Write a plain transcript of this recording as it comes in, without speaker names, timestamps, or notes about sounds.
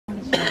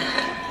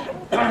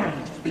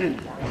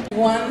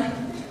Everyone,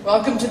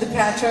 welcome to the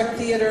Patchogue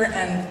Theater,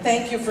 and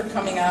thank you for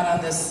coming out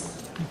on this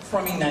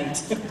crummy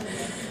night.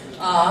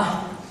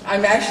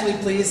 I'm actually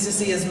pleased to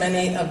see as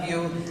many of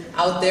you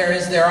out there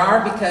as there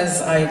are, because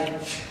I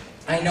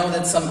know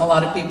that a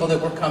lot of people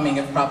that were coming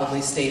have probably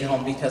stayed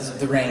home because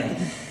of the rain.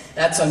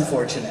 That's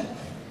unfortunate.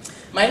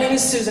 My name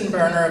is Susan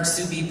Berner of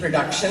Subi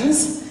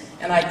Productions,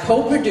 and I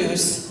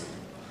co-produce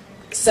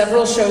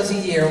several shows a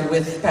year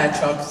with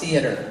Patchogue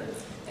Theater.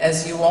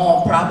 As you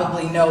all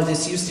probably know,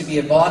 this used to be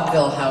a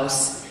vaudeville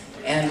house,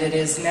 and it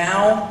is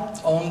now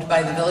owned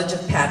by the village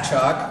of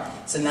Patchogue.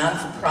 It's a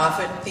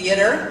non-for-profit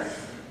theater,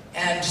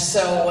 and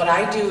so what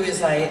I do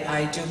is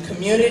I do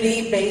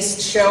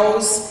community-based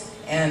shows,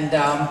 and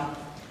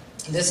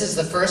this is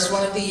the first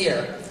one of the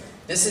year.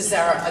 This is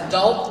our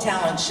adult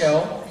talent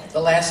show. The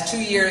last 2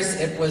 years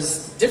it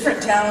was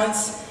different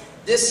talents.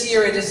 This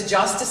year it is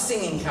just a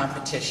singing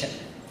competition.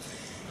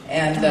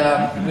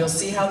 And we'll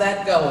see how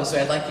that goes.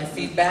 I'd like your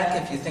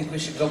feedback if you think we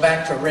should go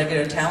back to a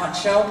regular talent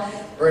show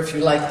or if you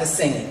like the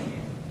singing.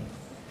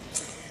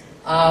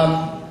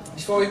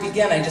 Before we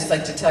begin, I'd just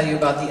like to tell you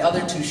about the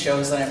other 2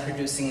 shows that I'm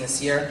producing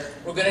this year.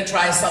 We're going to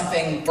try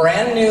something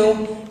brand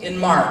new in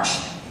March.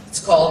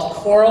 It's called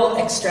Choral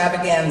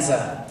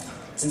Extravaganza.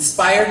 It's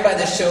inspired by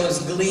the shows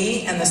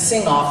Glee and The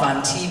Sing-Off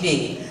on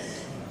TV.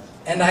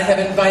 And I have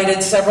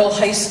invited several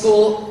high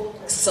school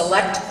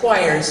select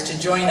choirs to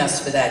join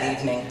us for that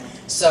evening.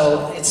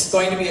 So it's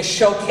going to be a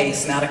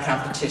showcase, not a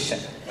competition.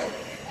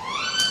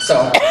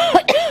 So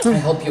I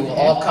hope you will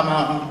all come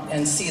out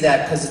and see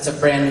that, because it's a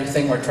brand new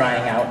thing we're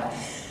trying out.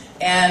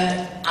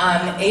 And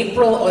on that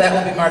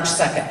will be March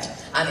 2nd.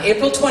 On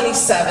April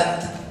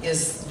 27th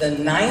is the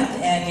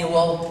 9th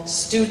annual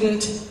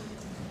student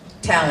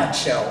talent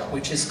show,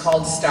 which is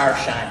called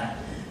Starshine.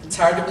 It's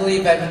hard to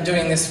believe I've been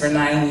doing this for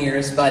 9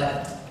 years,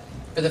 but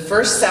for the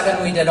first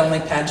 7 we did only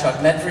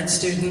Patchogue Medford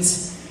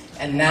students.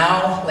 And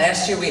now,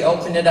 last year we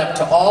opened it up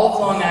to all of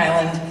Long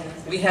Island.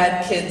 We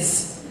had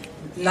kids,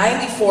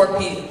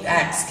 94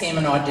 acts came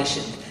and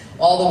auditioned,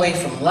 all the way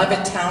from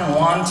Levittown,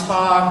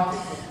 Wantagh,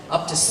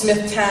 up to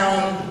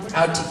Smithtown,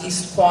 out to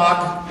East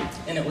Quogue,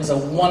 and it was a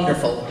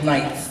wonderful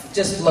night,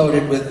 just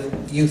loaded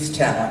with youth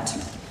talent.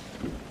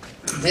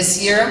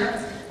 This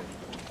year,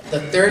 the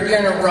 3rd year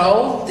in a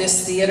row,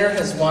 this theater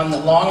has won the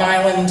Long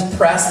Island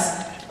Press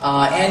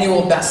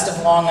annual Best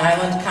of Long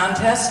Island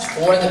contest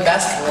for the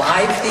best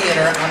live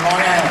theater on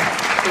Long Island.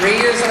 3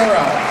 years in a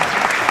row.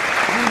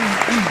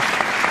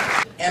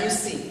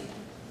 MC.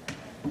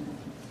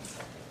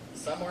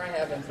 Somewhere I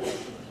have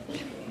information.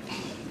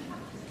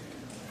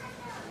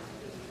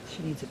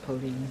 She needs a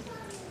podium.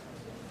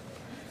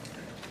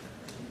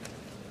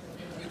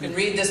 You can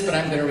read this, but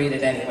I'm going to read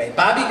it anyway.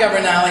 Bobby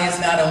Governale is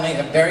not only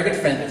a very good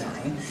friend of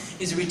mine,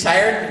 he's a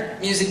retired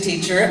music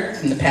teacher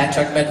from the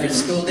Patchogue Medford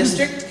School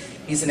District.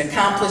 He's an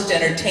accomplished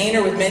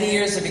entertainer with many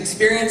years of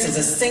experience as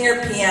a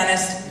singer,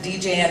 pianist,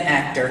 DJ, and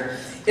actor.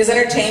 His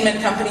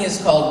entertainment company is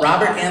called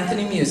Robert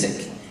Anthony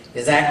Music.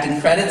 His acting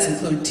credits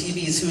include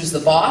TV's Who's the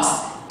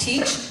Boss,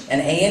 Teach,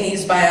 and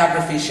A&E's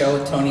biography show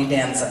with Tony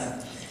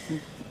Danza.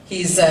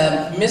 He's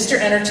Mr.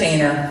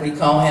 Entertainer, we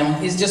call him.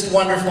 He's just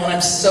wonderful, and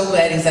I'm so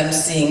glad he's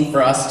emceeing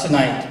for us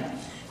tonight.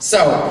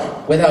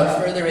 So,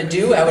 without further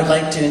ado, I would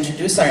like to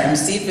introduce our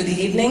MC for the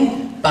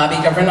evening, Bobby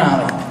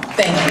Governale.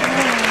 Thank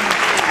you.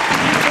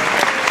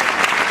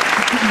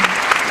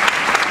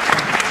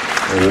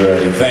 All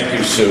right, thank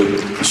you, Sue.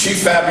 Is she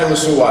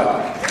fabulous or what?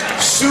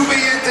 Subi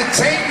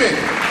Entertainment!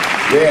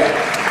 Yeah,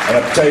 and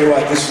I'll tell you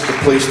what, this is the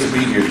place to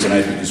be here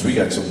tonight, because we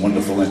got some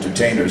wonderful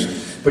entertainers.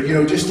 But you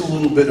know, just a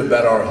little bit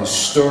about our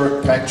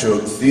historic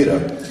Patchogue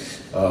Theater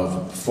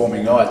of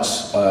Performing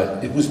Arts.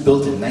 It was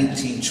built in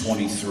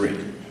 1923.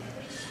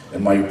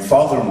 And my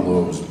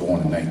father-in-law was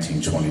born in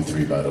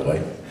 1923, by the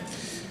way.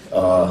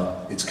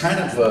 It's kind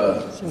of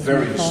a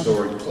very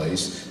historic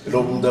place. It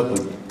opened up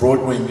with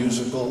Broadway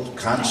musical,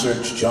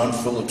 concerts, John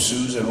Philip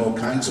Sousa, and all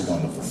kinds of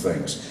wonderful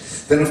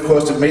things. Then, of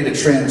course, it made a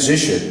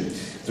transition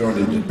during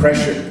the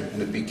Depression,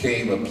 and it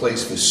became a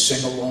place for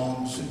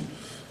sing-alongs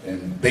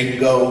and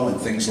bingo and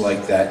things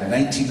like that. In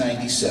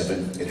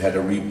 1997, it had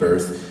a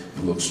rebirth.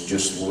 It looks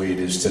just the way it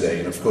is today.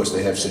 And, of course,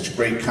 they have such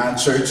great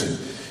concerts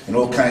and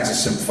all kinds of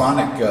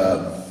symphonic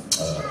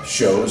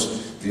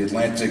shows. The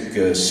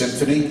Atlantic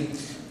Symphony,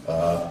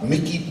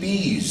 Mickey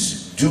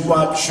B's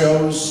doo-wop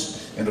shows,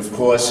 and of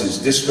course his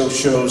disco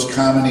shows,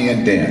 comedy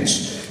and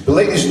dance. But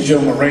ladies and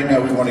gentlemen, right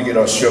now we want to get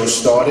our show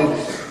started,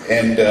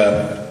 and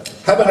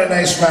how about a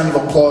nice round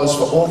of applause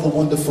for all the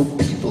wonderful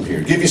people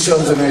here. Give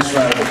yourselves a nice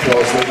round of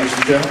applause, ladies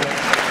and gentlemen.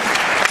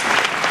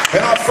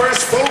 And our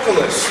first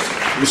vocalist,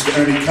 Mr.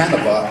 Ernie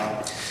Canavar.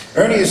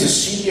 Ernie is a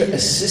senior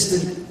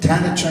assistant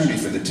town attorney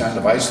for the town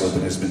of Islip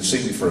and has been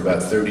singing for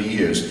about 30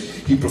 years.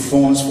 He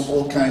performs for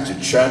all kinds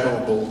of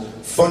charitable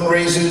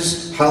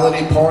fundraisers,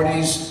 holiday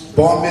parties,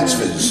 bar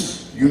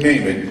mitzvahs, you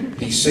name it.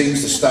 He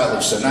sings the style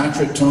of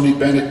Sinatra, Tony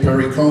Bennett,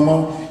 Perry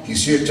Como.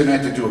 He's here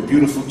tonight to do a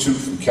beautiful tune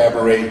from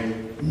Cabaret,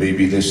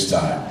 Maybe This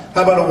Time.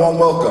 How about a warm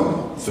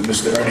welcome for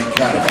Mr. Ernie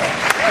Canavar?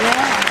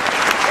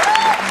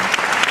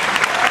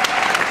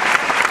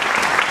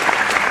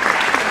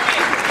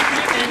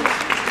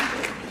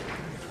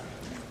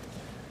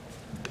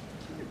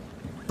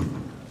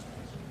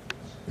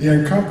 The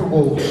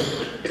incomparable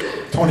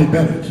Tony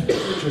Bennett,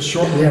 just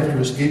shortly after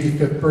his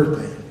 85th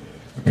birthday,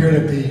 appeared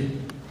at the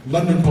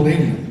London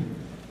Palladium.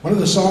 One of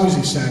the songs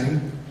he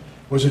sang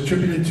was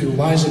attributed to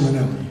Liza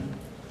Minnelli.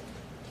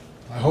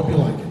 I hope you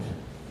like it.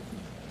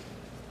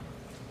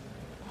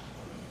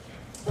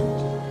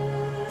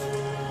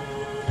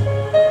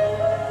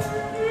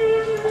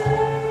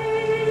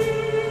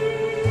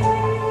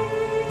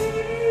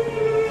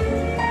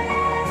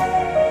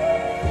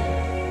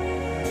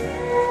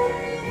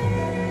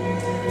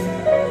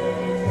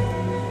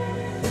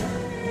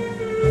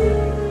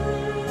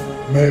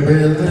 Maybe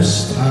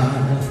this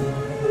time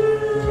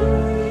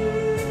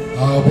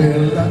I'll be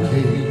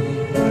lucky.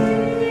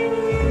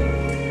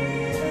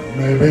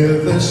 Maybe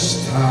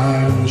this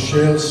time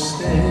she'll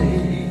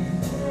stay.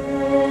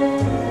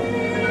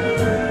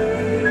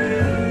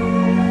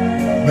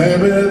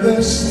 Maybe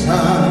this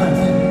time,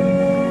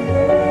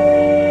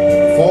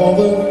 for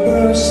the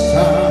first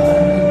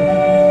time,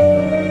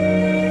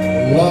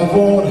 love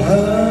won't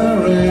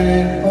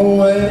hurry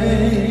away.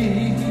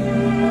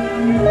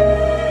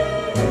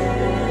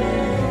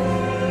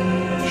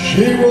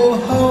 She will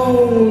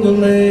hold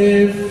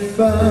me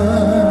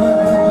fast.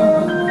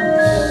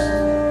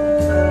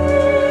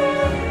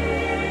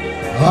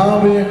 I'll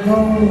be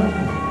home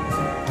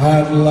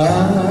at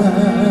last.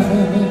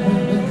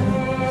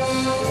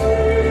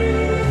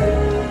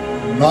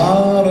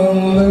 Not a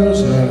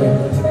loser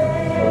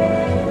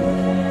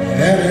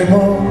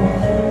anymore,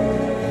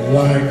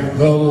 like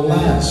the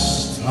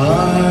last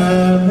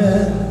time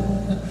and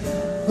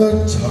the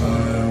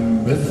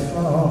time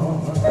before.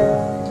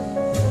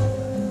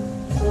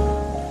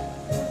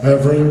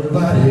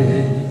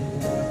 Everybody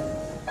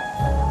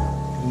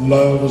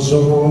loves a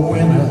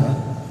winner,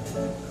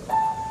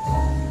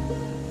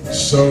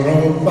 so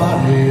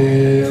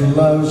nobody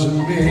loves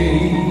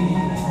me.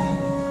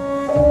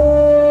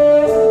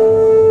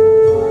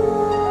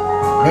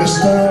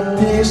 Mr.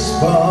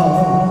 Peaceful,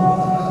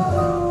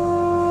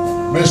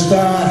 Mr.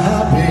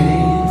 Happy,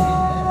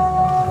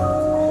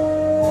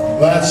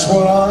 that's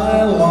what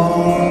I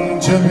long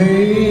to be.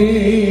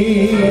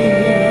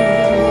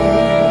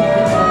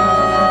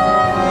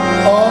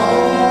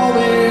 All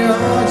the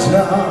odds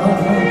are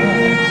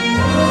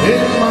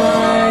in my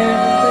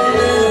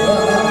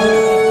favor,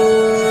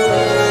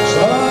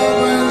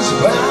 something's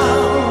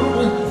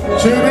bound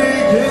to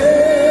begin.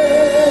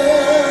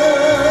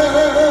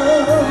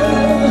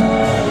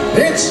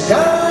 It's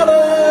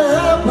gotta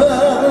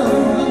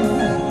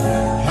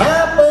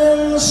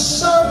happen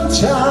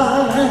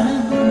sometime.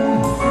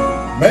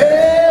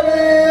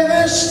 Maybe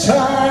this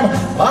time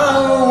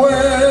I'll win.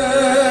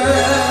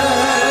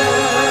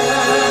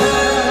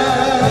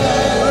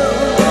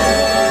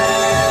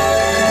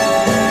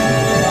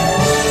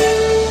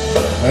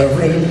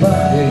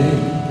 Everybody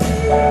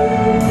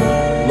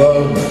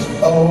loves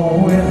a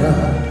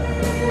winner,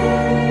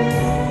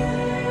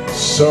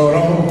 so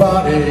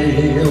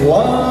nobody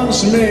loves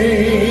me.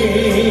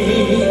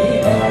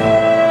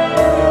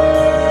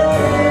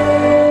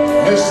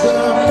 Mr.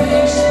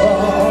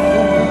 Peaceful,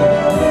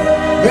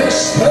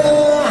 Mr.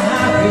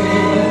 Happy,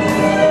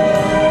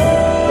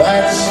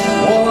 that's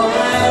what I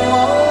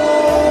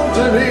want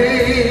to be.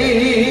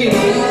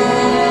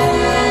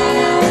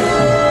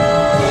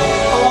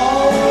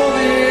 All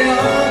the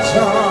odds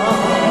are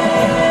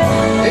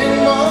in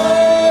my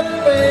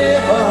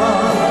favor,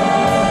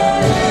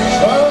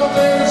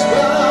 something's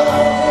bound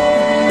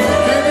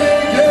to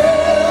begin.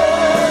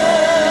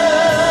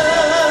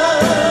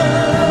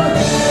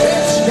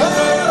 It's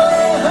gotta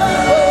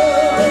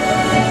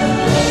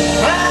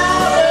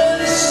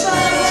happen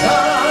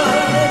sometime.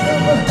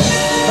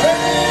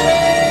 Maybe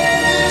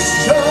this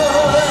time,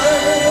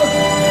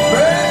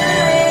 maybe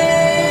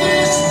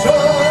this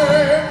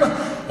time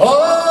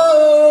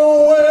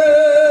I'll win.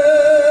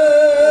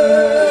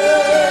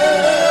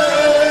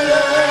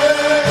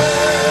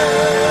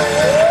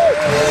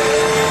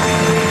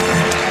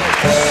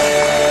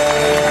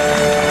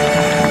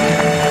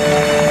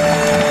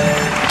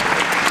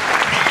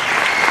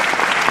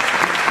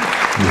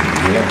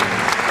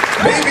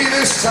 Maybe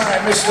this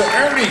time, Mr.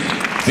 Ernie,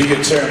 the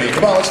attorney.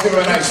 Come on, let's give him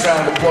a nice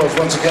round of applause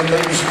once again,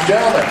 ladies and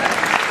gentlemen.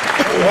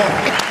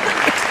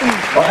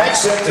 Our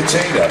next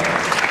entertainer,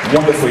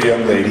 wonderful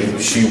young lady.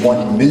 She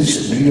won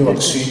Ms. New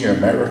York Senior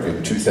America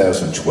in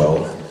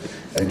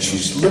 2012, and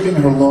she's living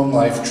her long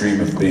life dream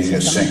of being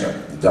a singer.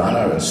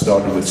 Donna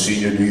started with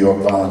Senior New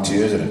York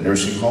Volunteers at a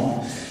nursing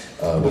home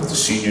with the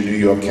Senior New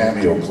York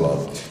Cameo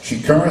Club. She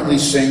currently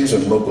sings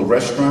in local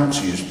restaurants.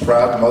 She is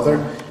proud mother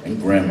and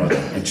grandmother,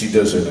 and she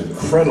does an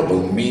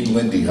incredible mean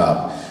Lindy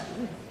Hop.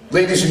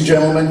 Ladies and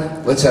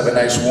gentlemen, let's have a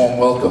nice warm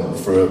welcome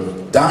for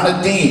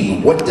Donna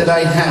Dean. What did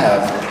I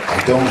have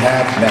I don't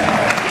have now?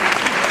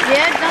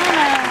 Yeah, Donna.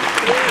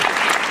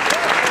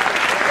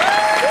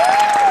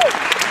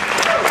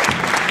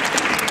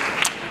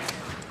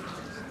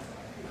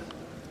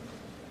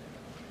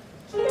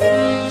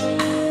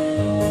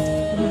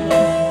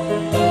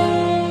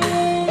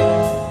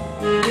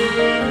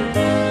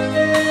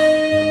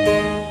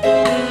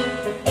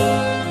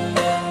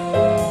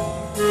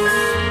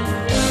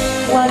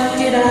 What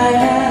did I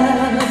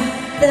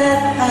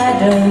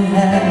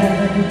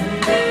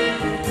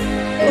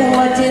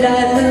What did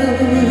I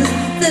lose?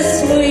 The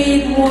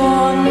sweet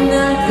warm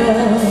night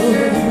girl.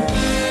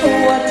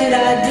 What did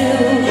I do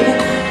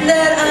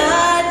that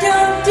I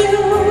don't do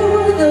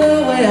the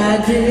way I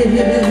did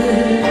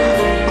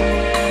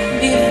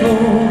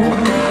before?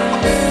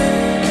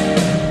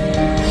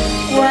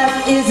 What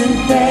isn't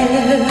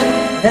there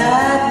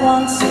that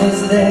once was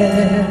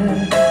there?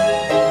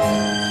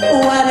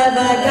 What have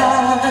I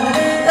got?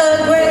 A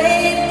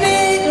great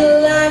big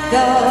lack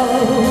of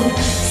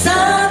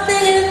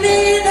something in me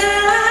that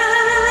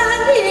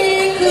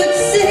he could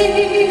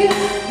see,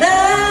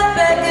 that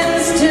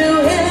beckons to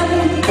him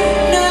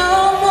no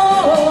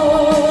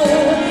more.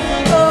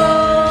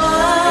 Oh,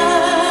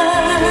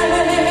 I'm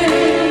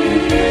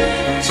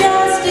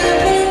just a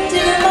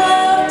victim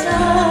of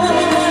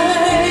time.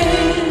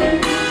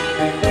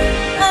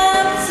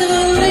 I'm so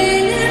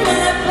late in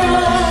my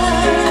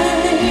prime,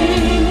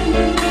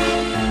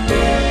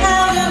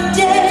 out of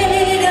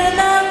date and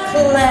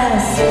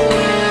unclassed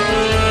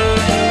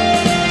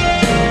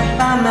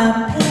by my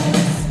past.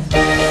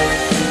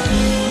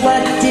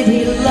 What did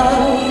he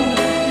love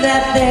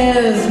that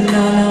there's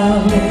none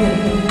of?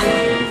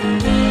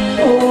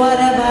 What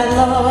have I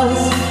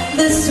lost?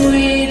 The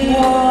sweet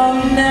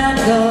warm night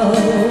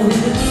gold.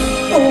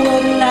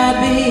 Wouldn't I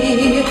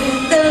be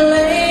the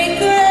late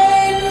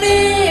great me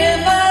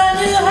if I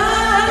knew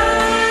how?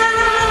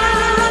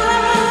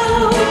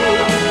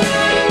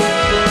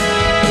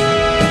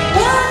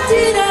 What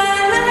did I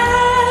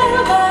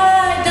have I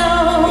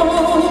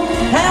don't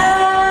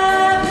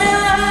have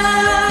now?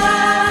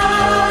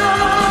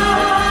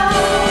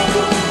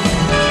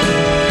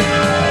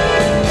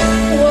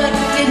 What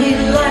did he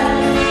like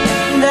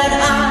that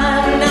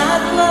I'm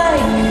not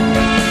like?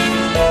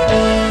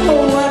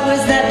 What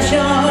was that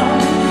charm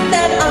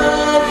that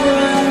I've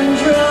run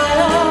dry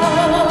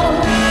on?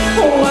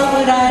 What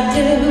would I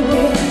do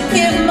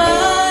if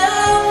my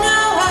own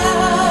know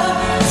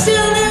how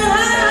still knew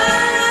how?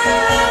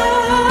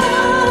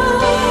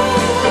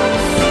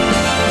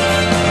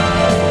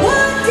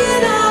 What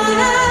did I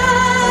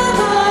have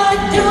I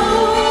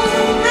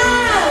don't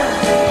have?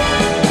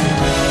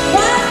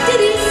 What did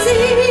he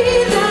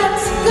see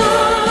that's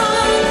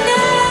gone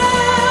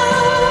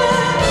now?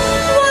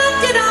 What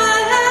did I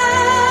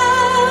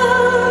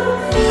have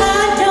I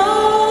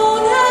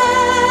don't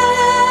have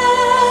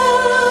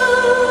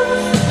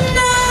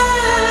now?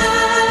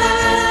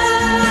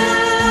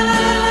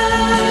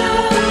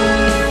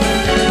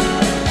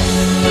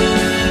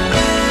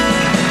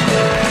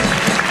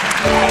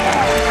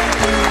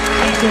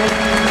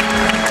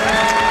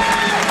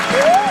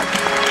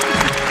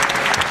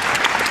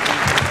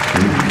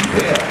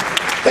 Yeah.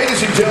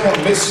 Ladies and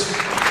gentlemen, Miss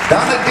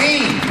Donna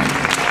Dean.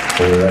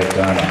 All right,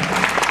 Donna.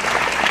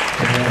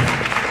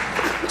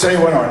 Tell you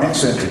what, our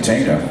next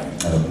entertainer,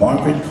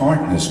 Margaret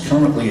Carton, is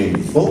currently a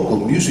vocal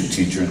music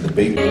teacher in the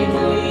Bay. The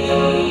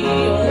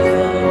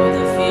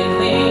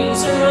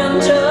feelings run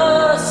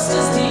just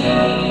as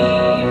deep.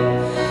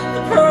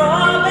 The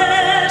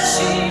promise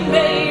she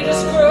made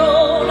has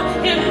grown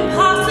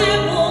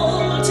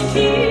impossible to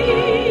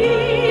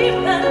keep,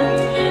 and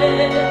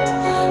yet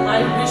I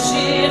wish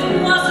it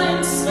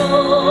wasn't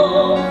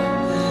so.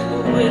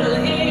 Will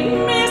he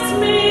miss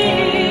me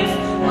if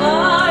I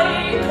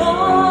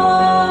call?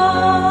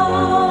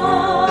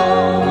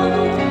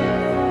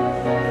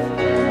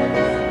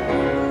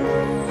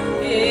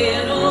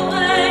 In a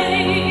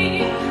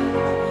way,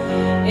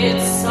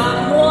 it's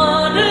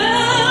someone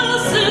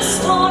else's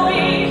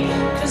story,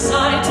 'cause I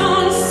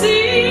don't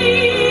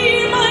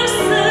see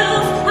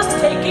myself as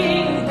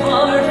taking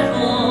part at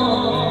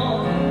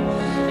all.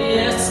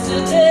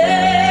 Yesterday,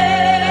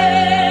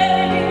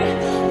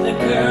 the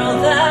girl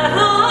that I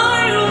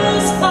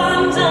was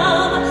fond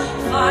of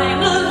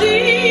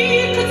finally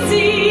could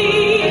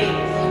see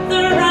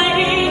the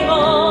writing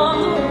on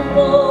the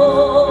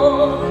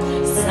wall.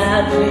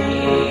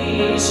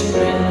 Sadly, she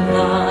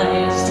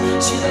realized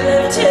she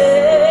left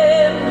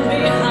him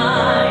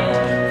behind.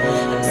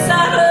 And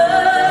sadder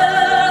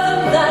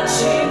than that,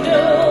 she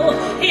knew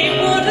he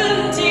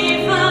wouldn't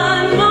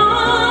even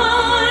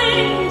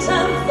mind.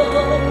 And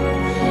though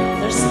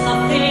there's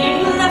nothing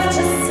left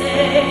to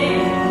say,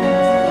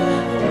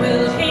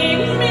 will he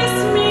miss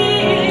me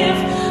if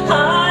I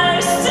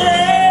stay?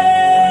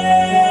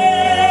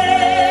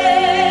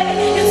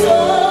 It's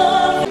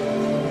all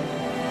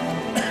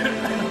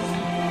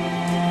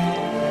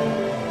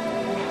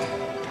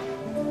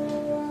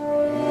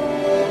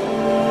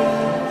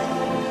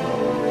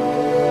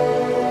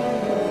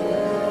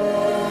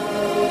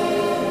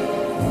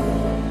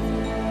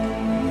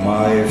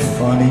My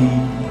funny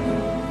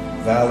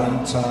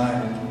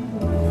Valentine,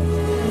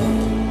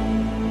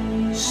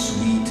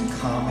 sweet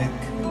comic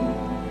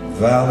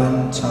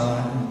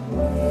Valentine,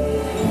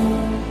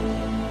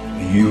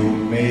 you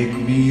make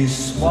me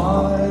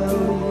smile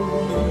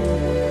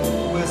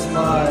with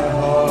my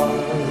heart.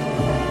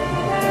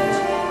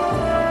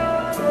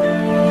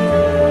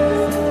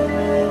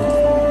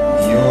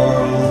 Your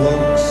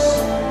looks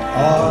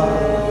are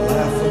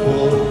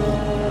laughable,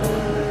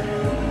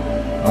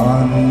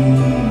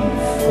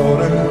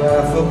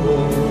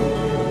 unphotographable,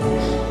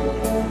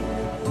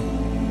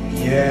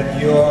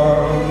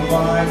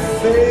 my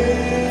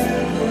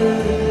favorite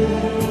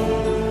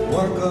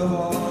work of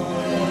art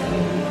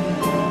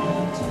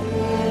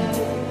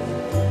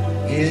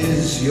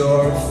is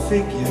your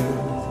figure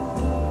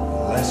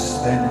less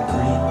than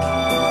Greek.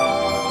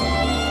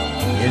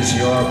 Is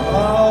your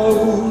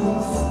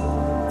mouth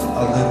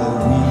a little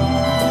weak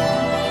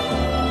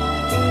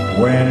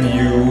when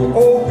you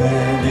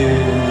open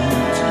it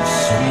to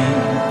speak?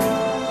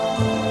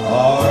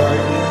 Are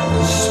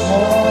you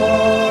smart?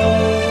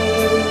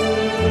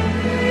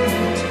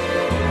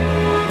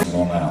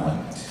 Long Island,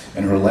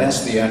 and her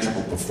last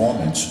theatrical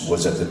performance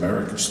was at the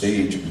Merrick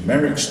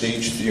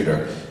Stage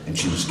Theater, and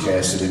she was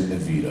casted in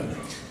Evita.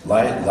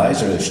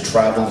 Liza has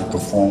traveled and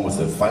performed with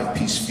a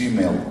 5-piece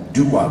female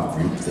doo-wop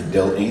group, the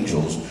Del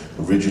Angels,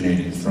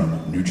 originating from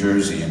New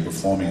Jersey and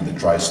performing in the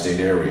tri-state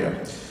area.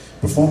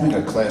 Performing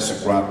a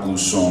classic rock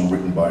blues song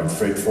written by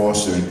Fred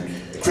Foster and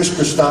Chris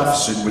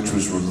Christopherson, which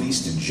was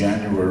released in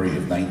January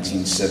of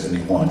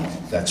 1971.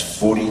 That's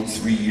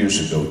 43 years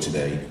ago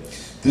today.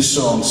 This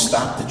song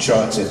stopped the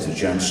charts after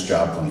Janis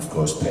Joplin, of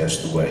course,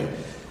 passed away.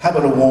 How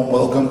about a warm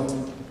welcome?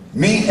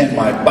 Me and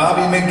my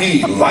Bobby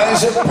McGee,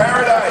 Liza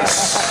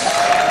Paradise.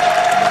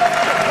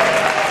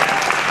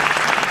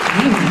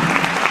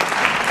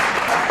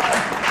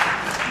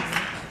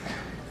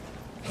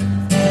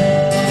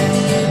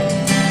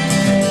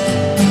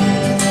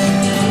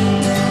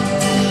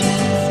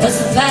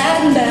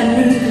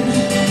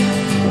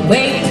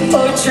 Waiting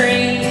for a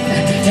train,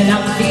 and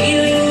I'm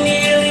feeling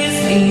nearly as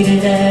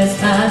faded as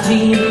my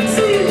jeans.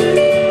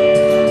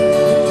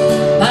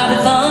 Bobby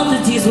thumbed the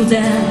diesel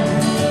down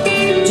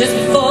just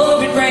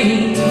before it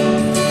rained,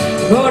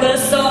 rode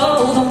us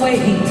all the way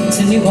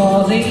to New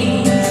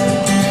Orleans.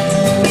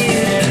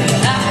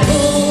 I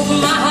pulled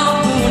my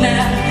harpoon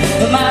out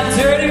of my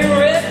dirty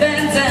red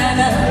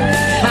bandana.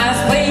 I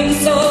was playing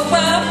so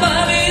while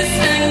Bobby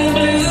sang the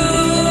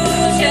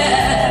blues,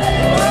 yeah.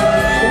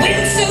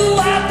 Went to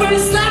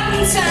opera's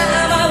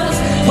time, I was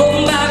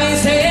holding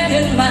Bobby's hand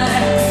in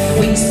mine.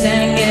 We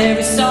sang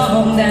every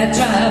song that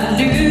driver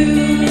knew.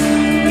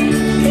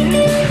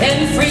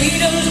 And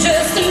freedom's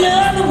just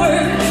another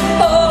word.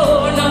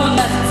 Oh, no,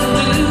 nothing to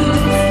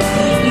lose.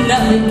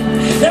 Nothing,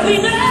 there'll be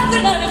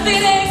nothing if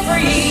it ain't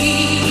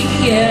free.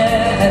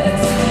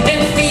 Yeah.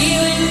 And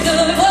feeling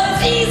good was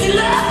easy,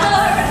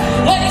 Lord,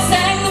 when he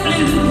sang the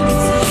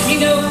blues. You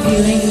know,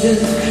 feeling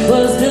good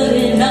was good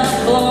enough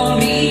for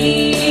me.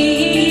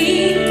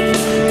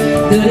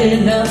 Good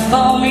enough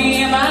for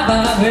me and my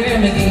Bobby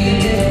McGee.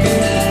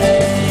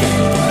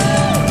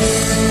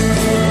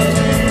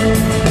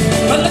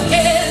 From the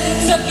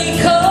Kentucky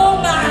coal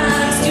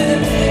mines to the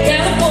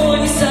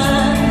California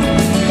sun,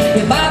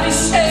 your Bobby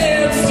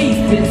shared the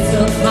secrets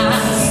of my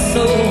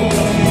soul.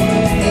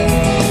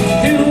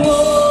 Through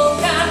all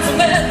kinds of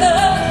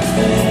weather,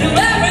 through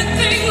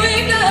everything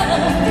we've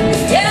done,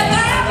 yeah,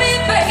 Bobby,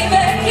 baby,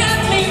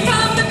 kept me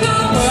from the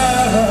cold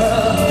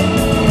world.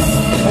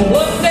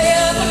 One day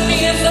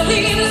the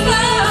leader's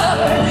love,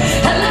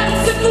 I let him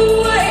slip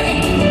away,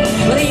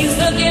 but he's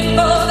looking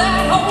for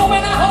that home,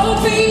 and I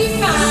hope he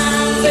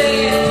finds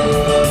it.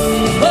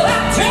 Well,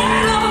 I've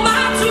tried all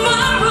my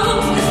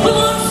tomorrows for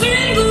one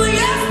single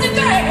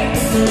yesterday,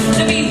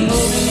 to be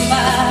holding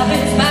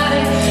Bobby's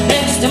body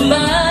next to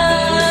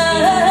mine.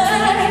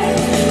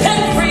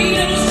 And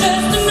freedom's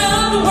just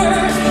another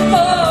word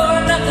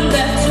for nothing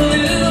left to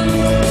lose.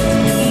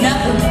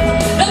 Nothing,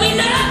 there'll be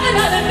nothing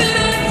other than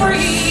being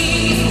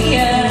free,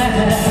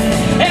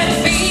 yeah. And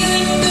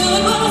feeling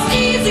good was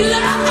easy,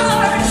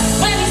 Lord,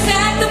 when he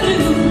sang the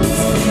blues.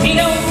 You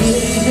know,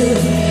 feeling good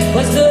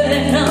was good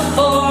enough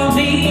for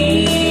me.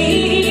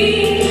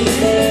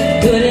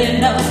 Good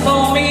enough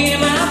for me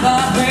and my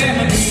Bobby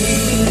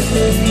McGee.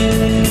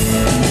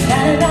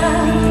 La-da-da,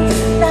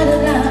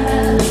 la-da-da,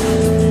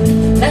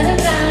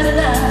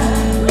 la-da-da-da-da,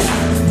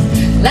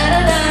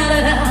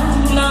 la-da-da-da-da,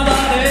 my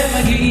Bobby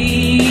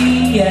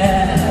McGee,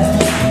 yeah.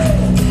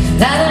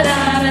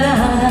 La-da-da-da-da,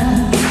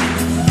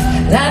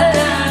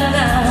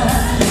 la-da-da-da-da,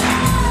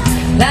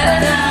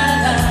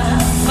 la-da-da-da-da,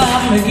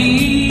 Bobby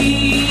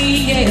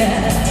McGee,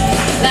 yeah.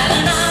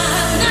 La-da-da-da-da-da-da-da-da,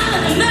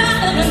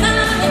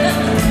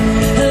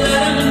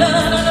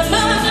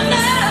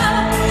 la-da-da-da-da-da-da-da,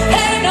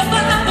 hey, no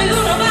Bobby, no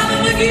Bobby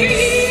McGee,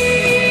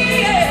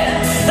 yeah.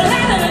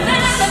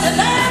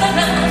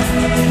 La-da-da-da-da-da-da-da,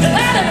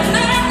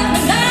 la-da-da-da-da-da-da,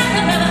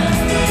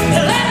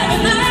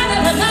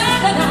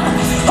 la-da-da-da-da-da-da,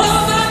 oh,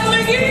 Bobby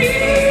McGee,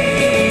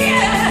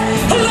 yeah.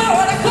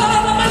 Lord, I call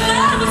him my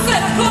love, I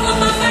said I call him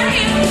my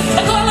man,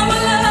 I call him my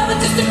love,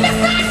 it's just the best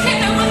I can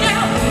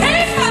now.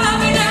 Hey,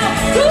 Bobby now,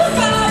 ooh,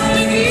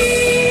 Bobby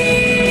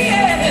McGee,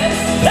 yeah.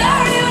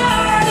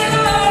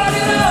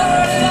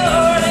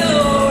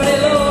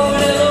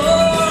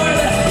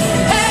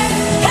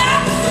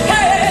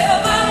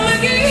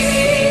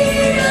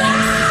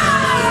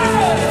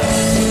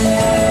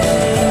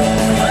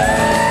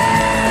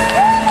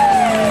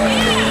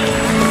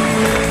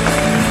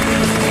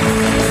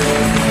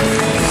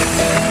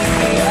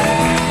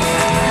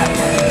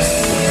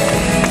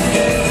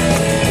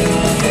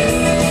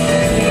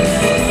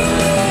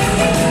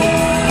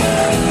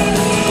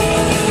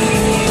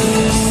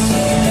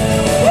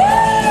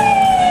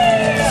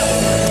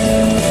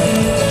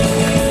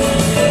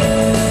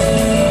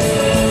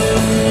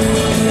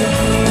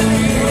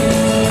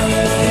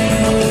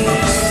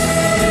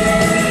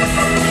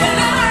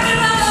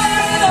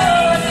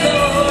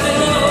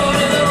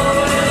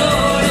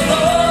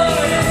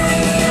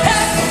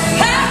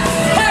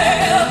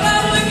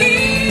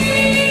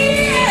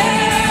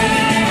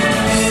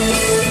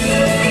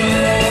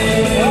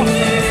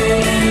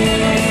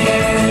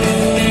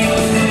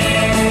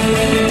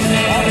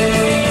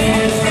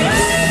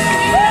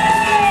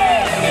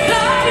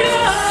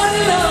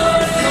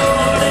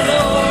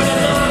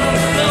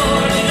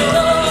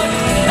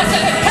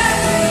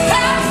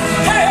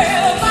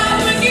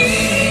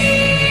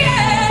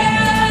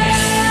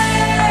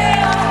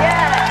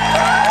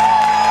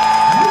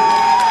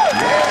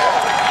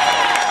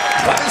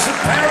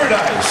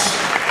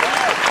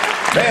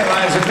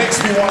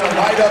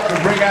 up to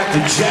bring out the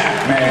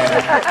Jack, man.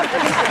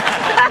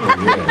 Oh,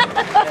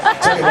 yeah.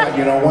 Tell you what,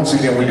 you know, once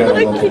again, we got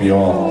to welcome you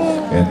all.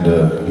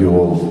 And you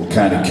all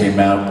kind of came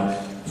out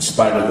in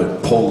spite of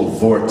the polar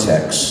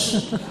vortex.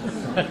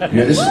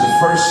 Yeah, this is the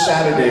first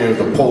Saturday of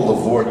the polar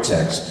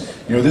vortex.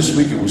 You know, this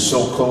week it was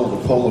so cold,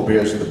 the polar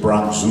bears at the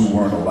Bronx Zoo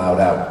weren't allowed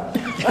out.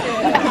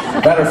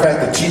 Matter of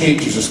fact, the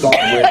teenagers are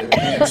starting to wear their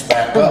pants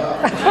back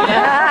up.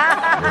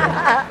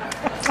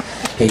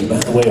 Hey, by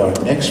the way, our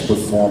next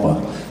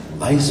performer,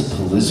 Lisa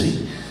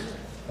Polizzi,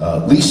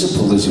 Lisa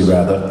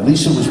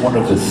was one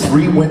of the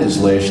 3 winners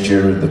last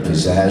year in the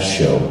Pizzazz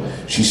show.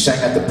 She sang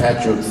at the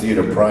Patchogue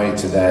Theater prior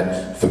to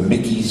that for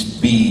Mickey's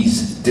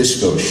B's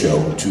Disco Show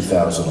in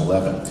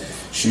 2011.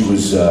 She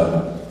was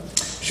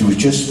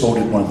just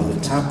voted one of the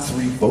top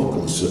 3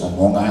 vocalists on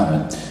Long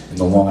Island in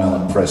the Long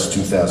Island Press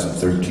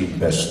 2013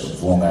 Best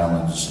of Long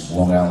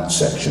Island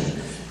section.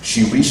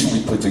 She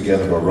recently put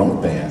together her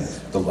own band,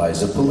 the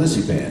Lisa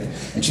Polizzi Band,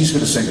 and she's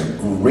going to sing a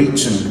great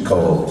tune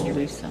called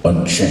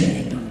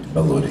Unchained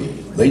Melody.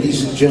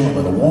 Ladies and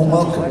gentlemen, a warm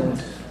welcome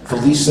for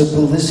Lisa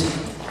Polizzi.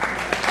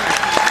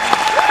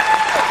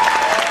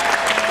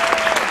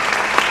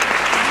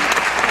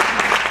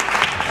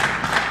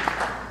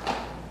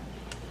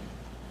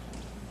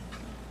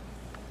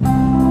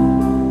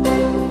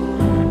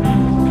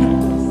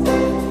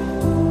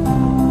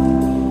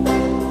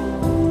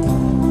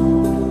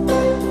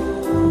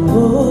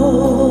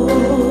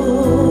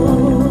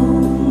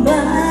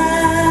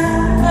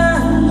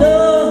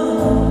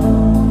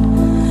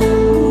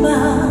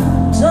 My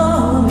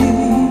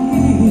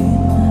darling,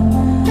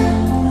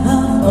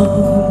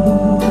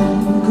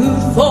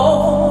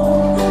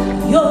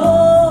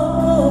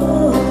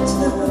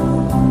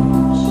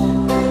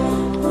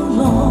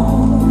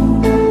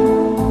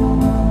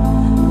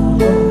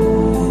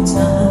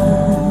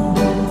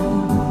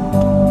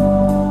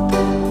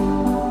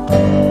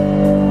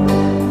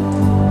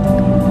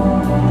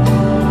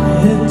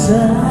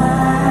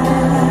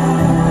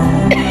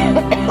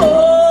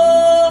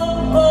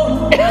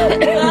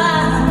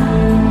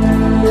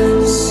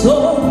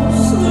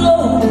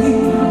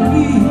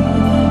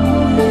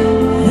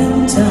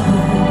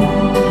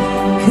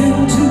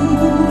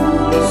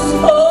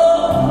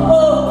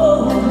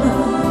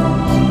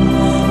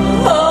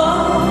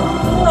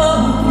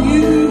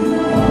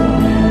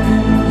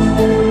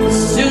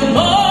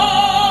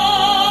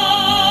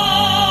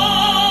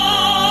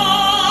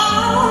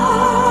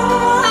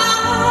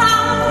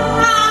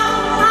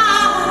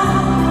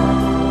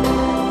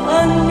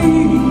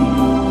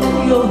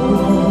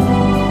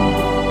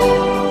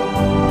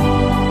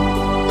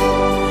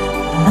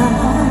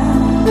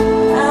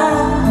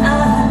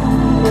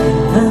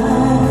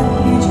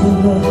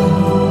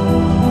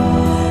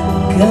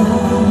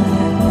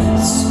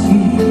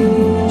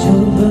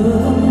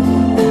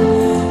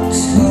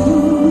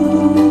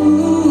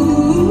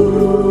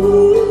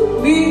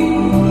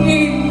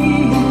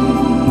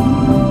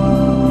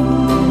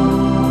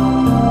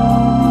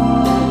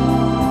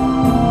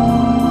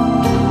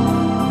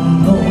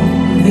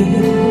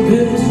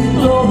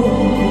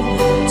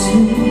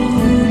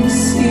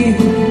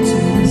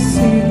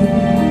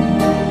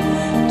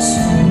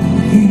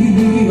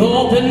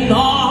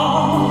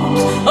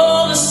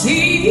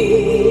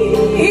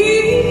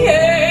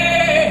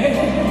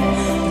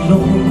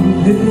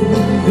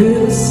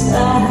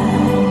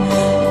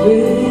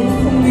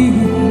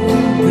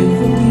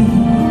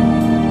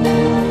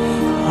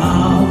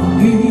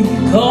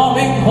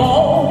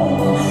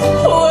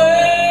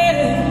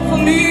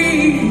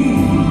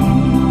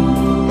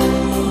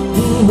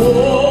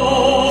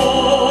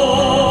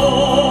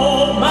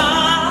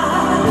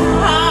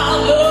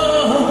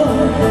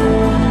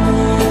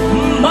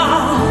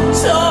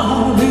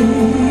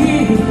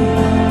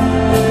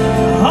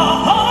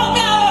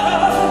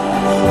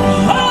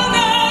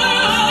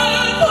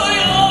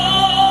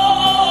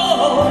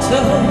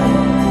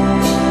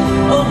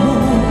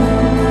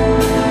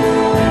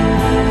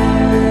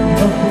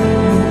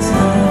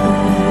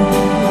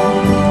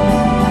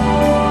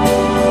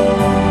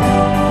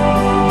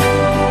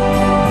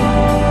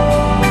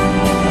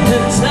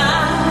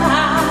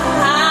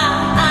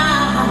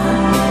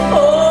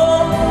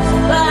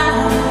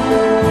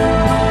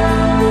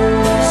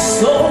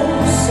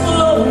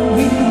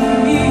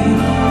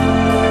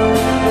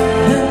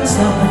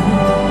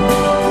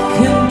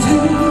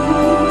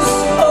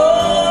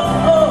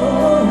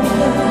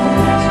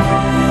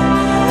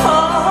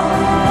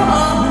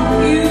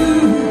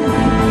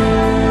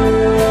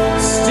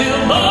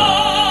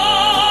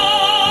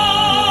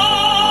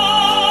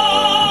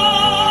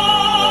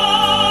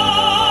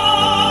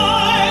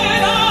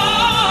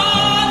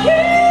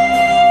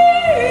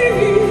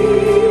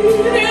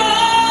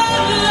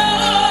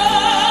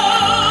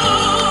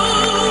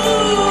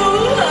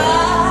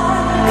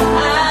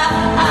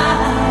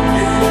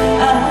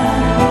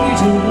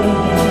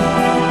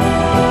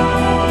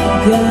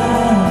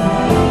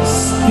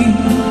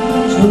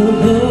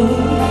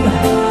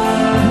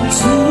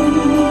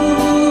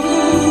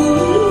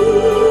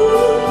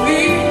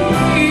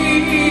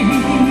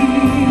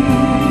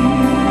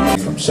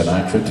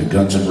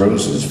 Guns N'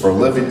 Roses. For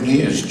 11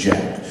 years,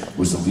 Jack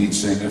was the lead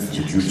singer for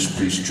the Judas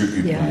Priest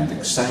tribute band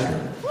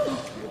Exciter.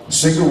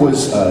 Singing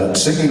was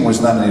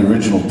not an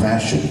original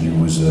passion. He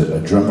was a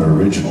drummer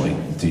originally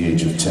at the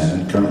age of 10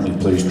 and currently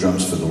plays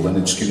drums for the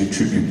Leonard Skinner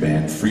tribute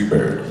band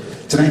Freebird.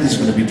 Tonight he's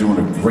going to be doing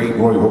a great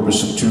Roy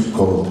Orbison tune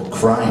called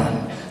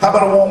Crying. How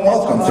about a warm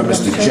welcome for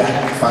Mr.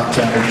 Jack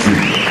Fontana Jr.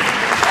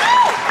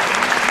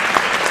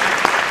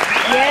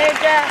 Yeah,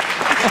 Jack.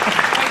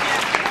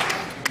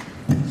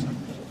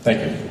 Thank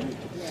you.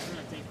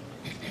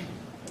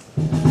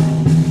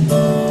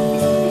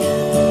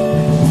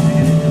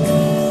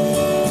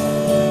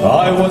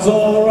 I was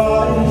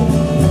alright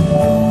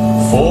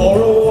for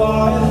a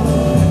while.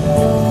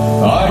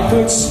 I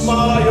could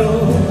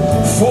smile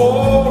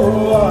for a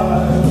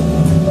while.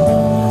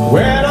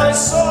 When I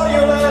saw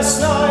you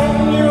last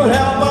night, you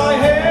held my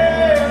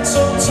hand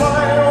so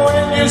tight.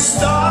 When you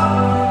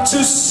stopped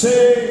to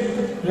say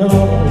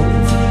hello,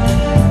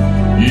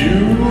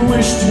 you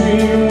wished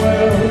me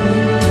well.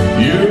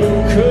 You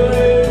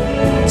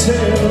couldn't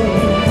tell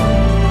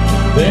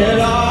that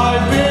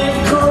I've been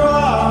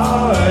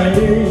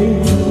crying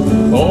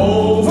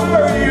over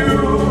you,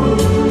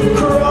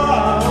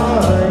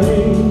 crying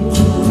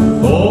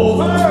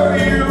over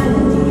you.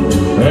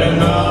 And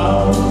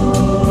now,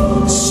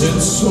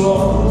 since so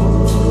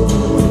long,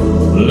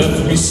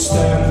 left me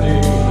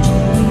standing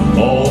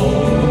all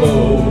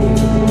alone,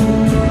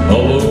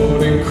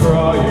 alone and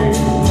crying,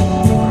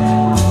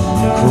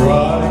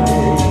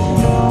 crying,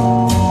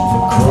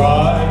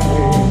 crying,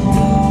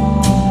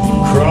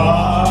 crying.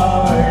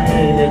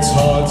 It's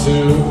hard to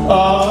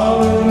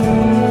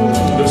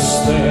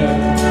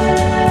understand,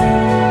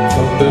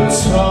 but the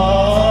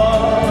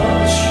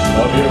touch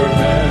of your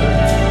hand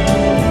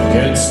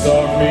can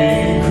start me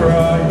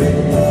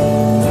crying.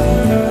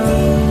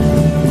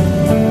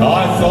 I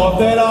thought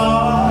that I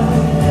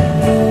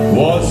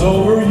was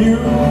over you,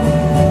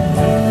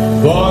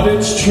 but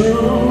it's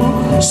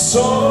true,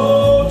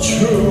 so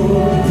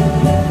true.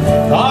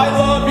 I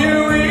love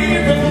you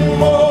even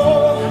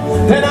more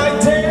than I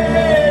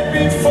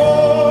did before.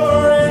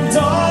 And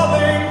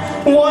darling,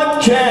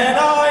 what can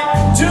I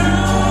do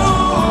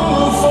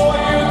for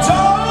you?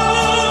 Don't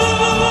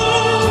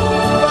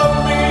love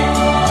me,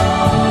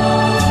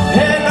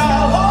 and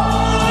I'll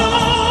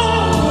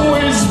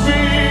always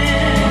be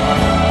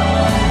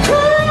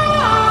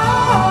crying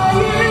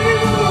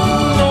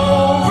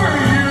over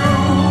you,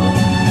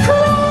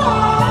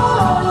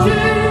 crying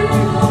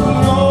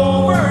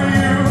over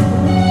you.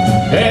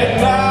 And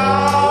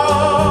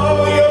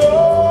now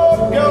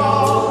you're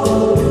gone,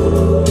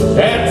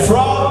 and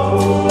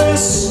from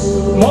this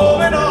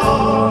moment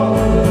on,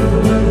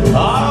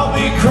 I'll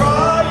be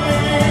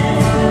crying,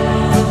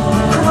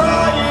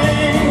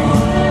 crying,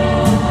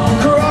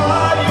 crying,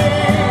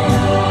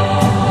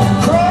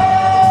 crying.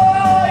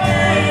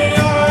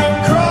 I'm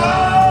crying,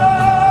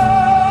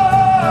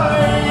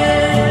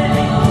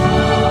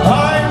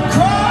 I'm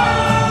crying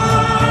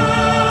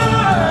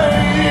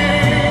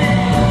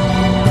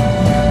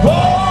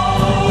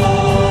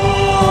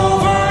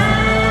over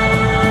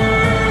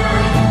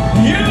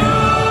you.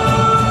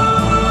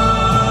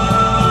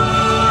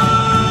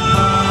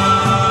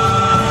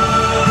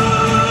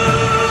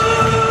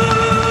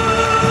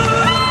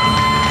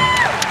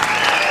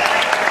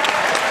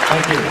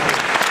 Thank you.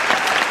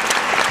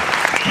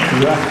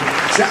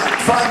 Jack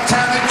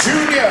Fontana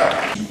Jr.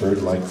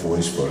 Bird-like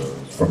voice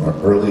from an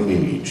early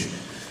age.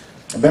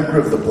 A member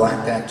of the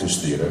Black Actors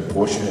Theater,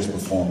 Portia has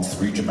performed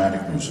 3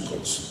 dramatic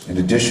musicals. In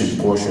addition,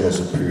 Portia has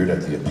appeared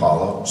at the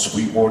Apollo,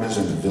 Sweetwater's,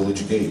 and the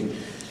Village Gate.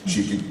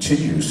 She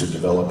continues to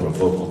develop her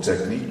vocal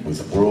technique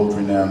with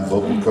world-renowned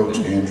vocal coach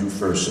Andrew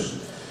Furson,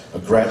 a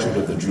graduate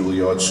of the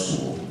Juilliard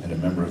School and a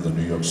member of the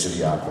New York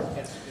City Opera.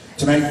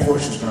 Tonight,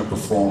 Portia's going to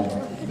perform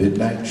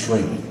Midnight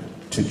Train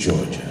to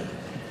Georgia.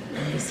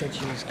 He said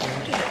she was good.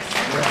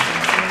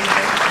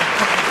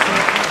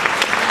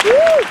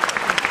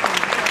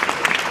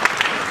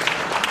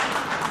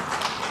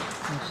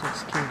 Oh,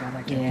 she's cute. I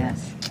like her. Yes.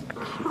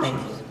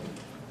 Thanks.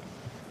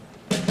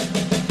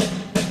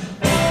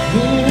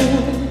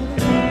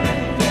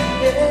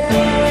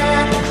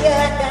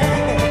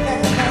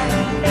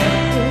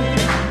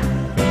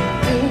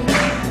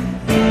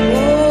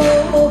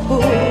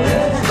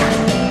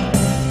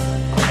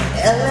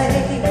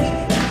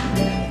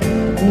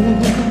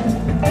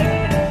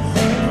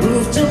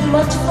 Too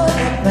much for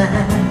that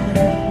man.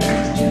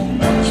 Too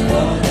much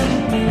for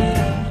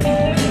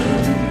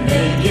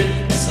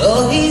him. So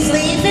he's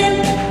leaving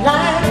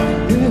like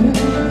New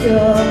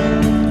York.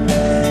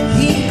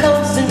 He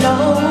comes to know.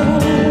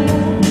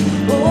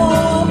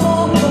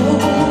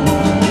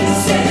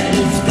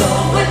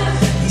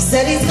 He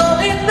said he's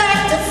going back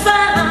to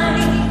find.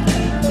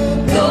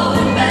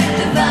 Going back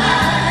to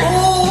find.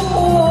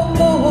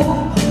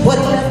 What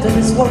he left of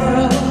his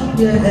world,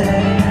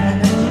 yeah.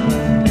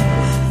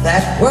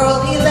 That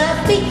world he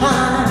left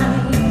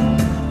behind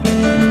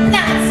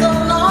not so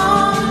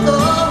long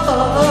ago.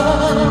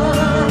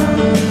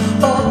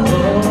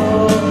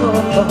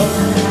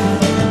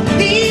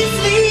 He's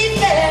leaving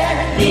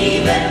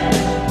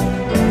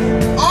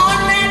on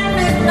that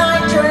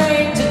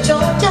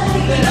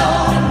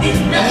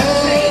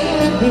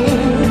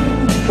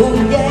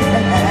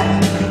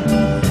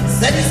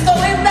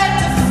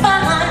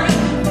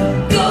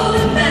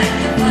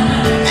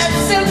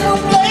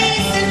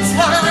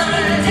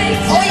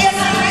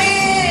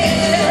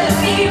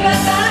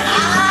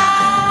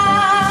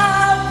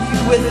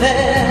with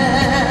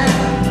them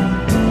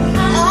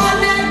on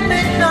that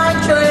midnight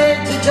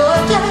train to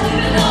Georgia.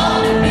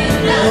 Oh,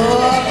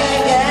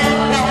 yeah.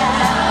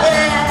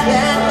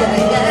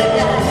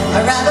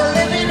 I'd rather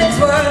live in this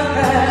world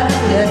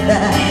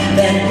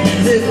than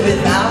live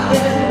without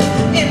him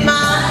in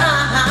my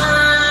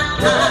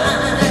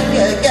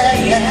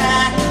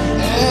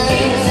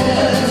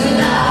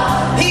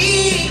He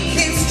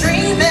keeps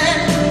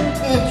dreaming.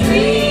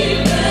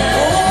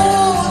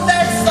 Oh,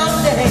 that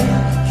someday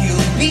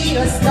you'll be a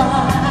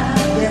star.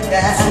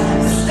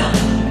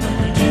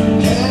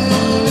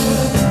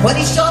 But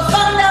he sure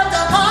found out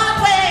the hard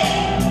way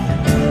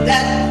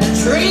that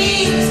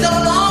dreams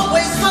don't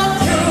always come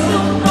true.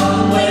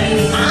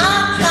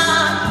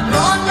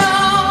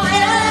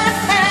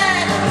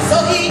 So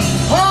he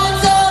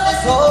pawns all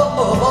his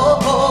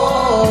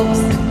hopes,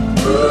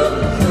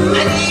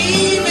 and he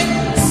even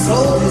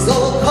sold his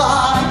old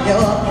car.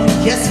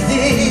 Yes, he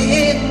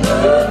did.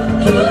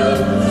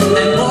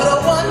 And bought a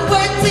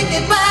one-way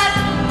ticket back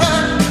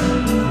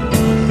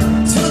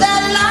to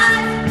that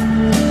life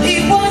he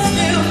once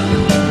knew.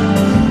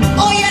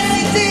 Oh, yes,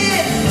 he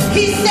did.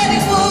 He said he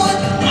would.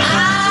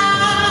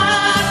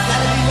 I've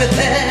gotta be with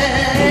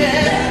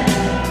him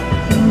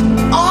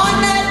on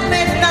that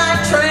midnight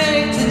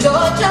train to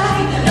Georgia.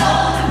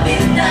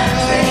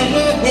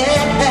 Yeah.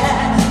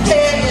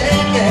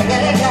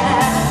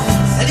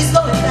 And he's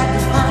going back to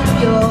find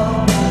your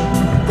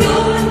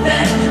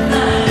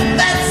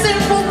that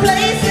simple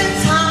place in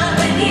time.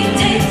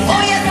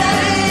 Oh, yes, I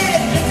did.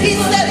 He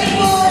said he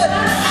would.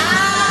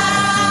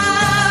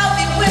 I'll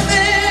be with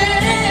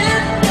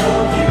him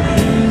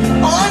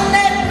on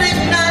that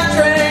midnight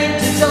train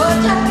to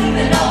Georgia.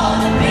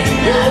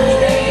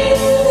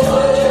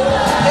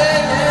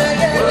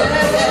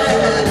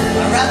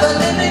 I'd rather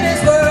live in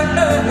this world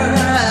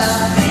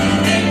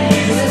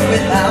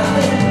without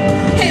him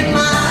in my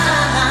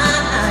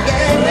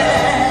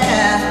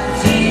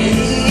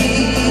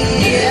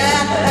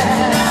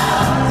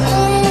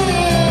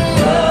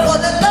for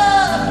the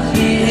love,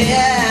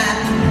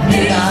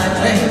 midnight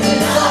train to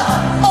Georgia.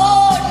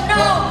 Oh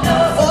no,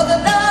 for the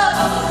love,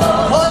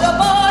 for the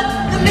boy,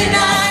 the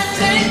midnight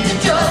train to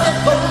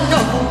Georgia. Oh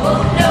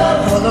no,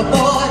 for the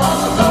boy,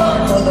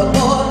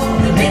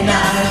 the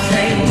midnight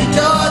train to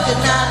Georgia.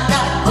 Now I've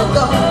got to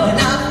go, and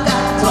I've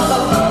got to go,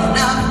 and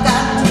I've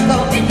got to go.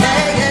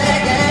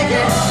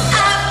 Yeah.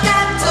 I've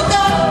got to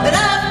go, and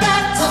I've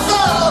got to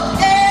go.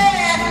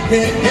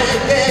 Yeah.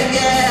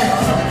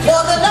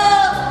 For the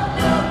love,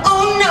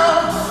 oh no.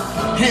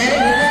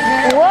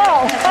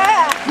 Whoa!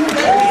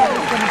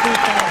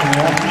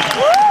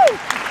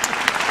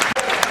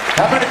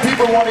 How many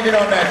people want to get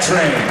on that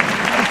train?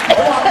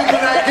 Come on,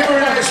 give her a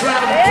nice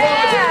round of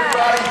applause,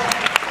 everybody.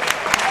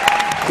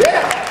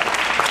 Yeah.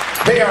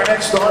 Hey, our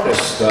next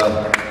artist,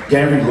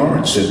 Gary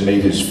Lawrence, has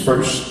made his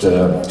first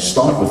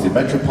start with the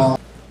Metropolitan.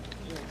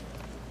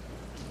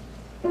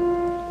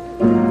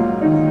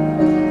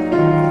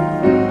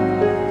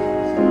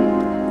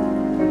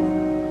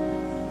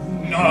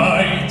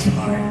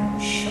 Nighttime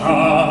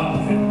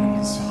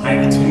sharpens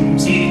heightened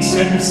deep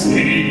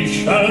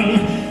sensation.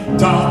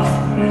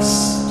 Darkness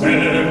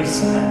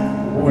stirs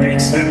and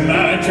wakes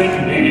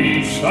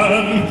imagination.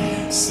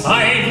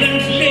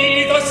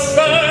 Silently the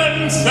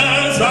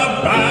senses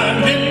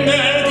abandon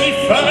their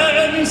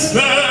defenses.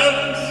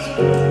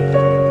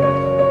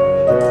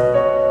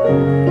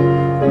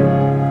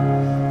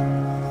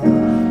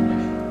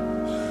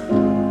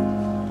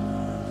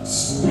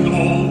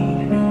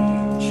 Slowly,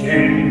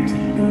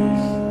 gently,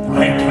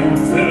 night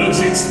unfurls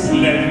its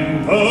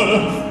splendor.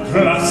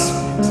 Grasp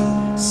it,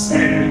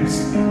 sense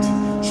it,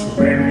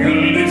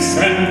 tremulous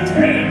and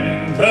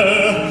tender.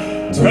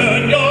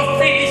 Turn your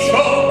face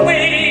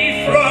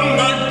away from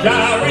the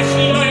garish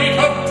light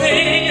of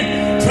day.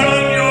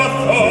 Turn your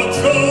thoughts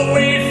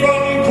away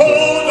from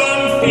cold,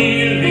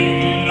 unfeeling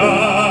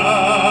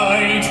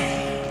night,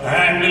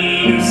 and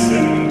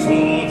listen to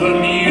the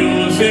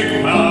music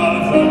of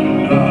the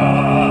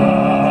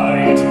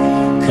night.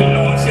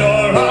 Close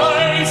your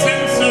eyes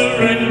and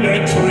surrender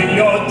to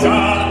your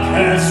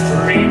darkest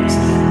dreams.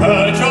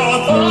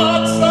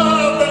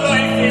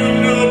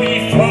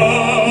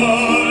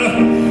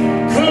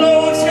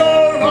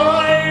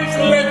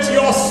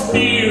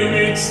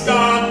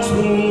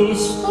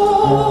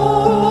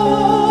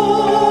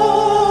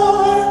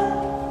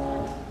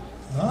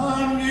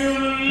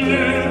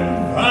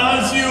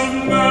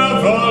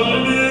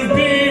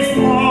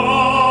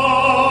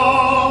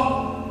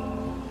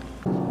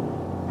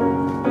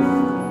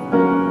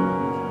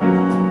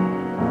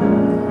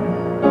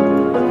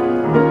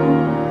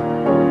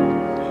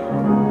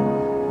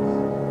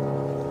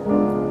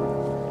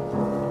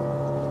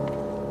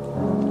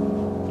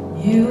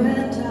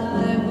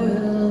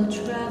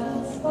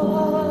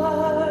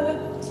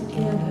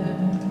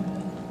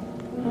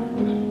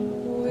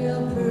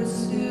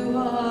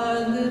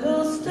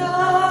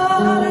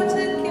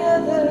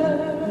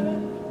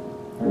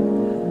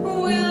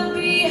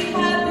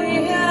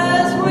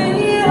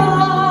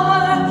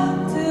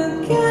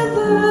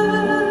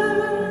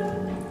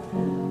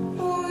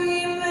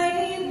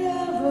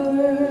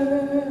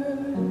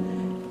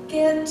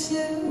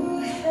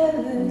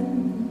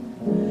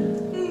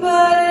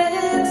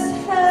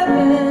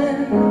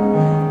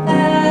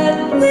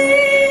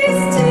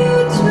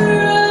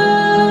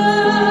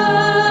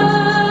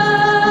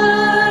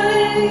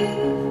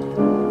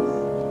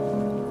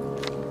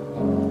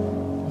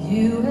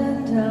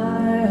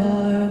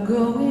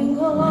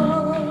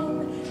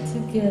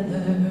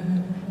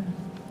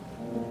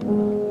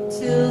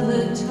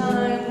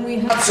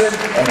 Thompson,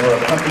 and her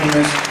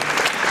accompanist,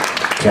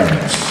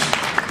 Terrence.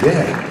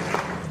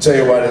 Yeah. Tell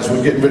you what, as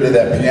we're getting rid of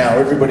that piano,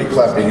 everybody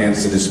clap your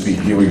hands to this beat.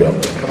 Here we go.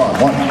 Come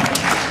on, 1,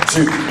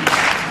 2.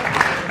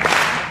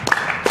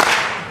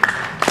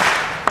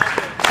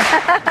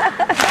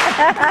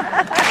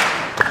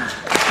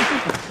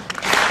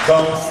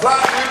 Come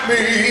fly with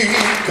me,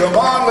 come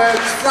on,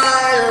 let's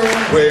fly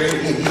away.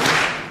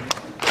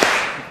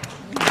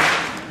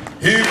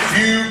 If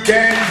you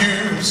can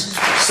use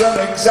some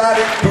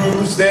exotic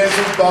booze, there's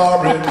a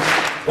bar in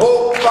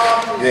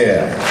Obama.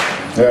 Yeah.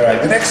 All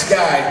right, the next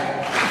guy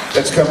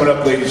that's coming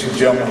up, ladies and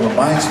gentlemen,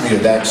 reminds me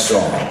of that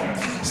song.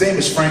 His name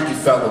is Frankie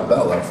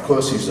Falabella. Of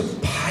course, he's a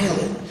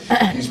pilot.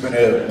 He's been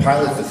a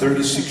pilot for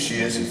 36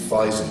 years. He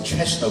flies a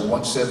Cessna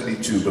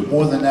 172. But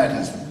more than that,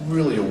 he's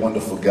really a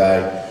wonderful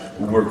guy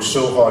who works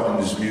so hard in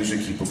his music.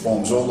 He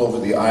performs all over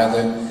the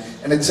island.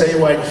 And I tell you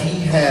what,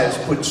 he has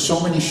put so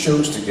many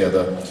shows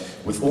together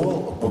with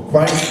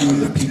quite a few of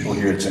the people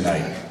here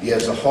tonight. He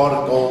has a heart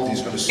of gold.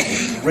 He's going to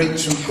sing a great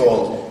tune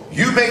called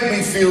You Make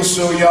Me Feel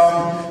So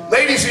Young.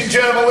 Ladies and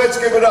gentlemen, let's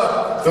give it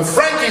up for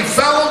Frankie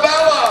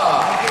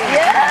Falabella.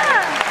 Yeah!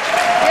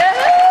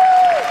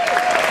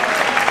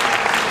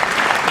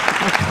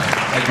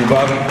 Thank you,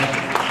 Bobby.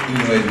 See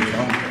you later,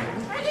 John.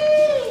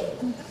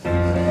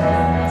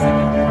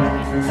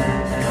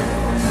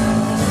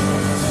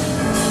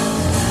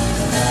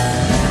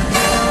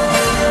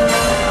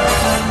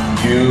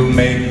 You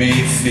make me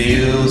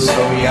feel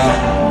so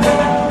young.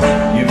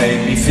 You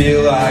make me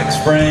feel like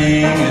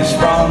spring is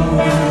sprung.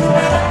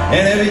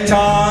 And every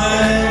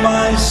time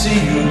I see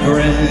you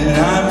grin,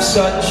 I'm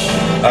such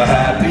a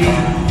happy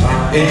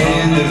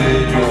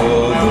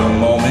individual. The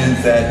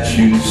moment that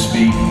you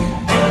speak,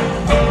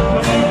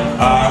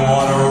 I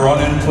want to run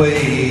and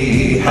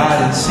play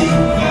hide and seek.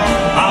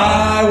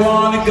 I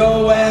want to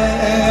go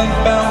and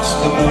bounce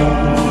the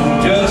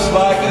moon just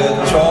like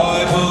a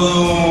toy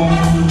balloon.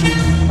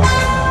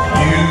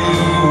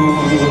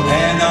 You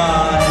and I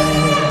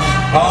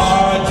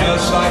are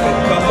just like a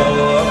couple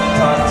of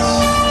tots.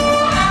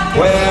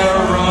 We're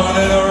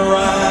running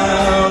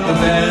around the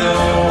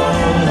meadow,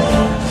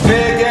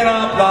 picking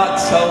up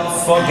lots of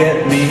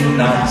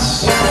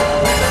forget-me-nots.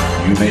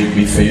 You make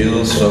me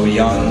feel so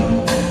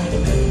young.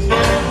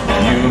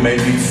 You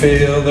make me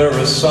feel there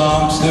are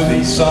songs to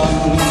be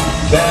sung,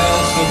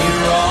 bells to be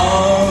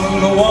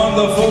rung, a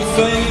wonderful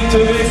thing to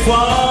be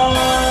flung.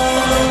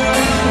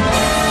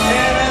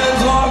 And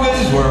as long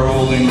as we're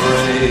old and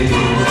gray,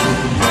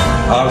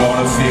 I want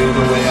to feel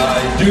the way I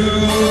do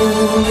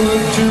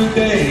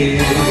today,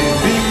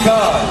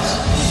 because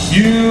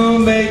you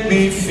make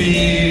me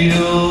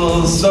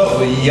feel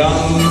so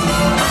young.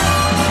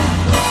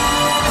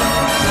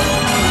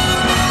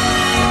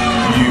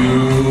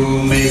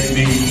 You make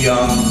me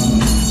young.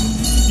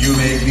 You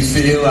make me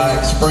feel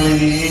like spring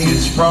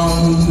is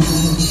sprung.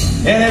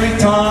 And every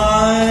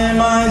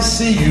time I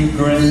see you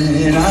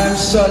grin, I'm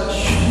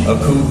such a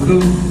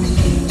cuckoo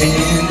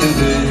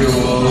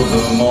individual.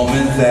 The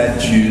moment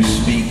that you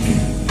speak,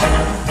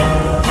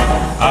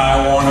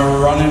 I want to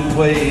run and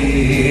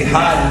play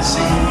hide and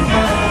seek.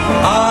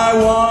 I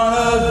want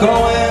to go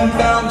and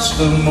bounce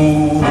the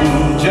moon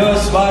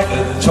just like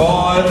a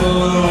toy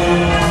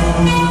balloon.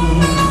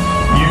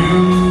 You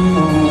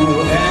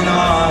and I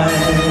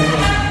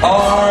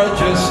are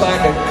just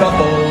like a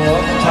couple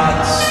of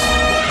tots.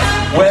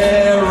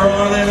 We're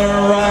running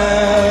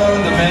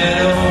around the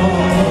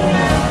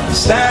meadow,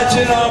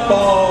 snatching up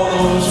all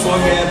those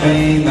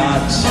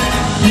forget-me-nots.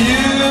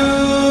 You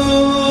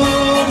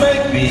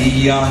make me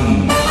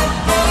young.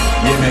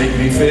 You make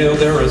me feel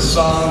there are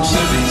songs to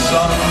be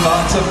sung,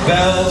 lots of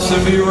bells to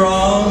be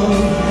rung,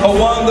 a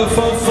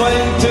wonderful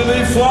flame to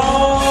be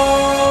flung.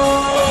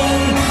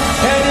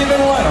 And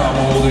even when I'm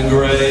old and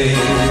gray,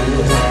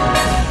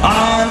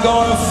 I'm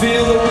gonna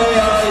feel the way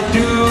I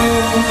do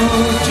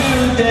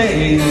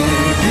today,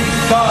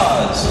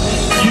 because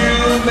you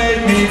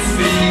make me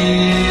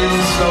feel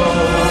so,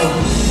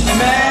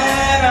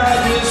 man, I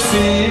just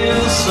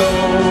feel so,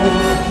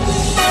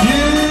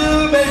 you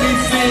make me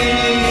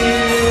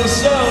feel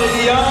so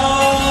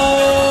young,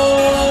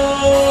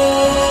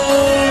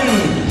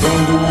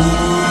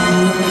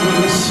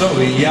 ooh, so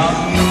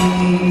young.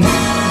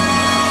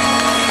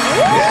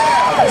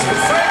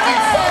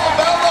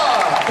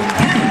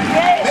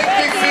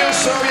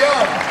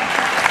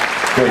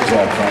 Great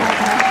job, Frank.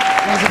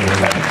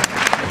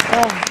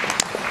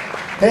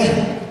 Hey,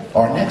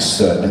 our next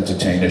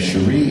entertainer,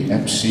 Cherie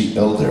MC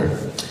Elder,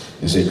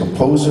 is a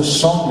composer,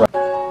 songwriter.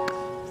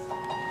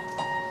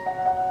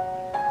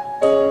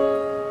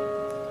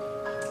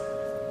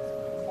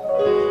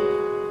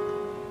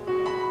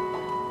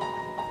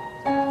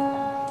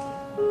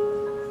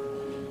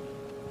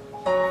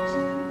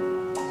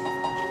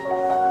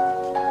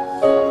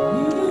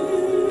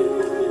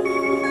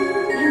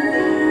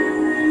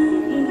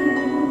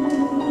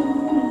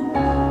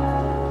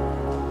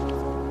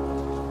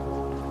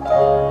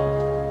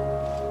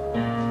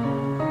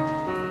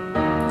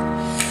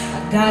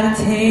 Gotta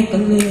take a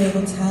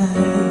little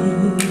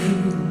time,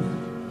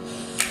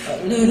 a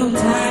little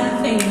time to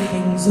think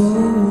things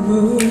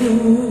over.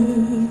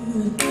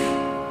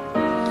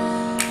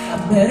 I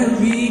better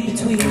read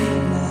between the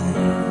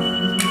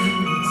lines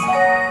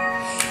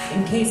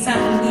in case I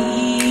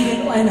need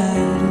it when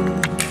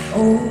I'm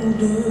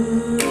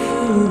older.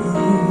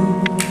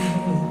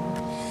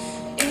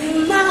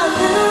 In my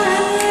life,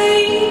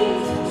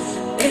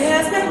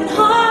 there's been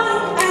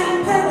heartache and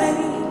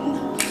pain,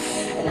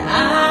 and I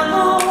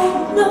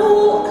don't know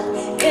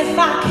if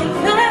I can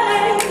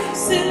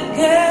face it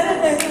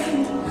again.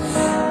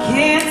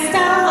 Can't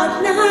start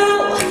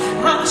now.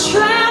 I've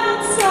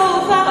traveled so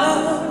far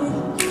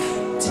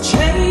to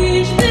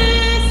change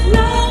this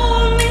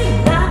lonely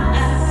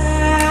life.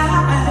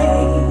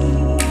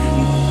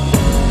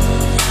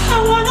 I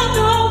wanna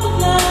know what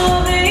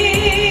love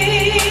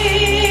is.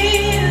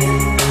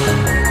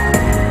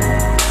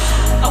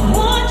 I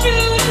want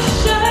you to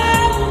show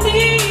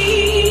me.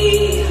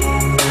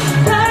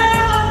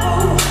 Oh,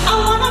 I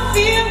wanna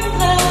feel what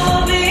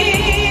love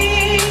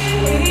is.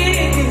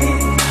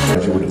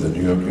 Graduate of the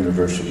New York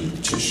University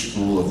Tisch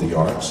School of the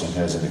Arts and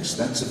has an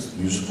extensive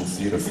musical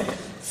theater,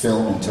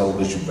 film, and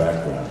television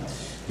background.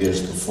 He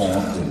has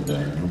performed in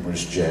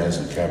numerous jazz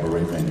and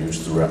cabaret venues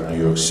throughout New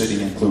York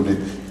City,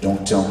 including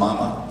Don't Tell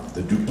Mama,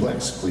 The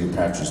Duplex,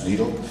 Cleopatra's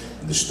Needle,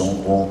 and the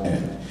Stonewall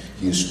Inn.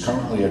 He is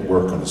currently at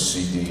work on a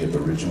CD of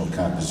original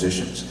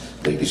compositions.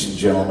 Ladies and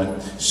gentlemen,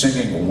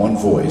 singing in one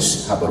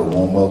voice, how about a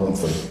warm welcome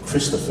for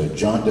Christopher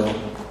John Del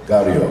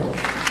Gario.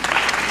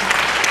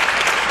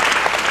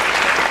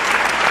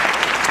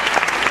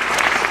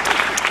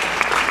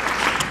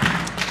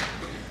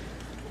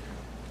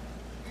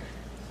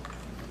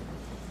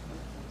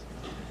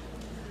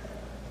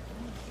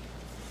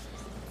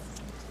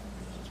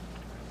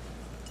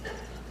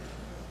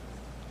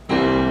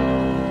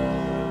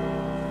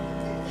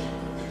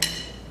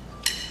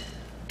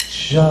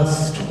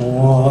 Just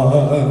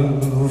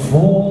one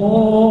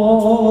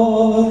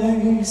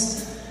voice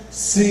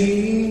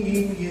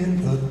singing in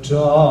the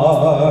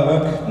darkness.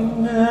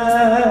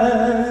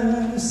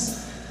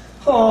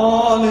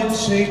 All it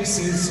takes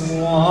is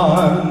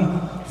one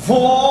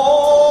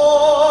voice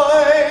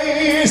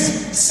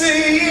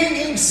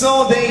singing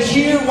so they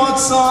hear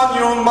what's on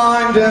your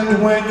mind,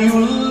 and when you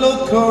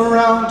look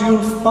around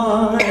you'll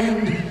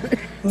find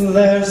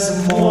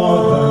there's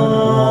more than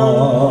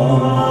one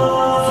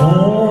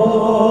voice.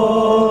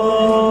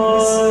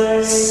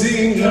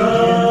 Singing in the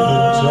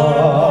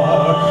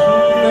darkness,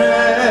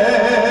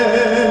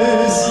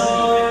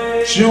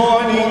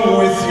 joining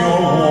with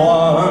your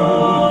one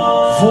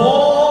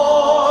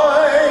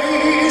voice,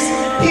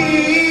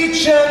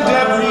 each and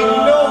every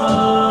note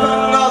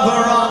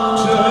another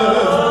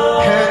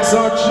octave, hands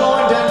are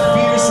joined and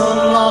fears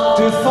unlocked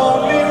if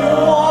only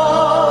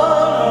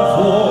one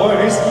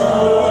voice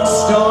would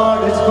start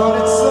it on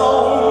its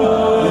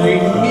own. We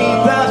need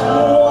that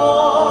one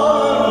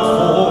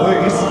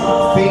voice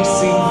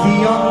facing the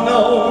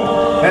unknown,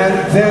 and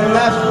then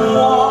that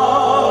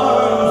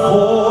one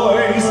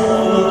voice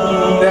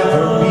will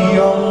never be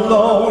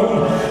alone.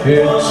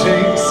 It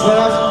takes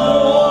that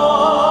one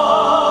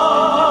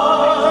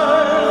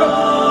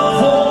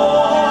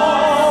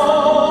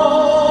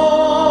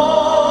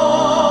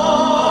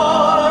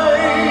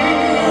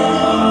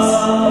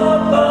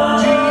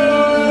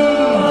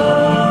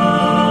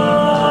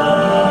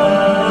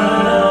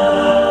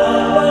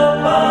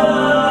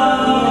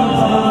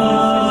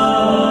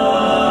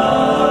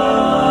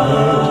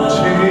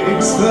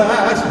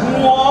that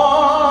one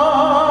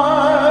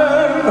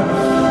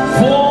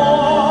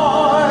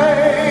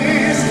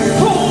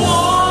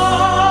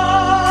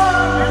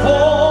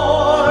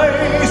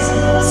voice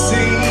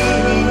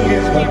singing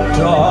in the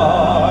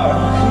darkness.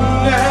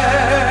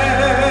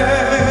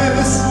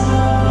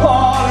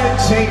 All it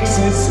takes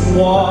is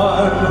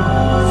one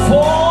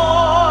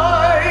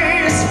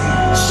voice.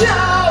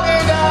 Shout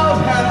it out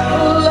and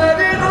let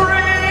it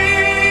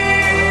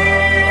ring.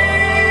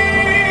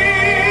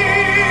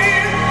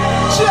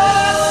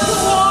 Just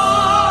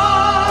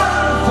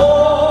one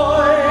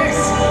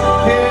voice.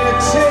 It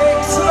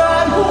takes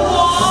that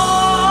one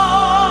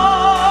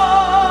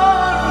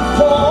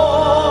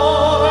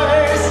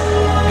voice,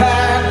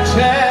 and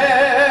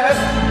everyone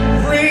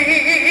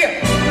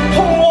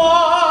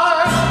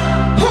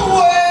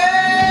will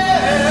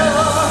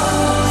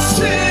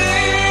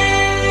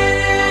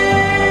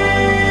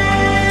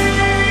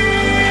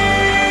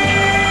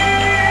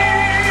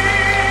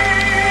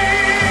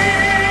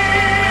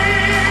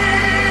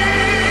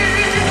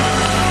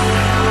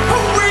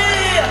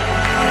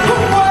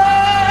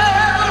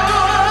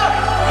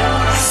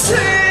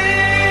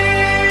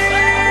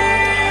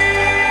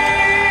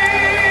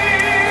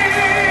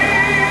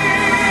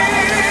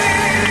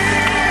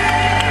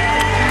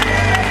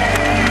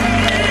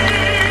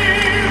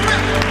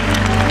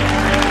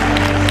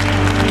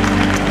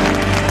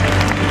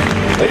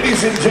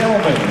Ladies and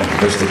gentlemen,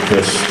 Mr.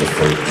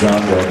 Christopher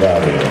John Del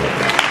Gario.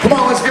 Come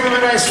on, let's give him a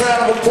nice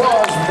round of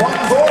applause. One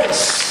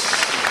voice.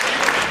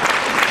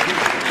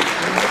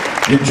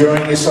 You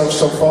enjoying yourself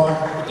so far?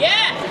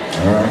 Yeah.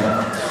 All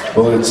right.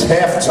 Well, it's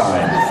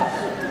halftime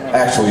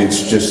Actually,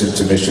 it's just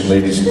intermission,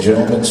 ladies and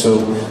gentlemen, so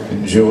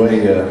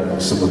enjoy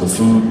some of the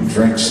food and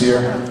drinks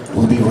here.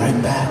 We'll be right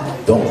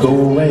back. Don't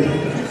go away.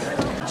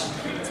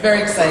 It's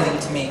very exciting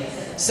to me.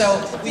 So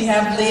we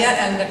have Leah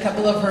and a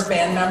couple of her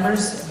band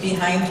members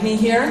behind me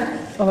here.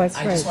 Oh, that's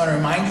I right. just want to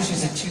remind you,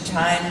 she's a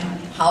two-time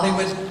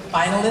Hollywood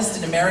finalist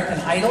in American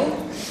Idol,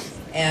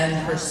 and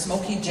her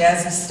smoky,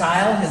 jazzy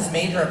style has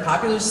made her a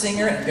popular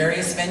singer at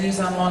various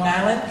venues on Long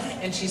Island,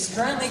 and she's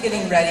currently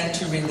getting ready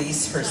to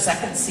release her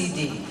second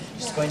CD.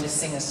 She's going to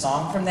sing a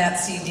song from that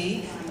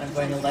CD. I'm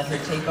going to let her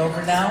take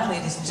over now.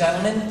 Ladies and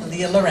gentlemen,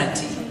 Leah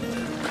Laurenti.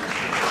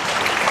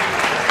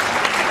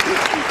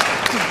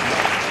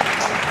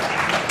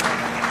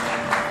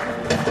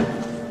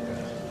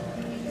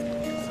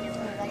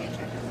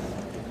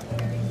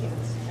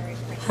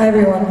 Hi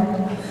everyone.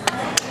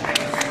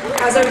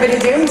 How's everybody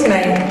doing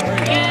tonight?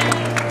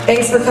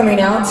 Thanks for coming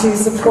out to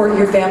support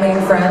your family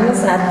and friends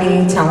at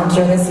the talent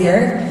show this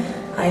year.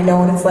 I know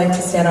what it's like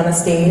to stand on a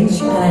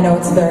stage, and I know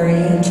it's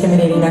very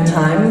intimidating at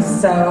times,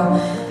 so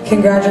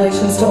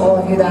congratulations to all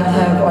of you that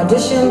have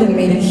auditioned and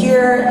made it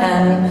here,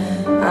 and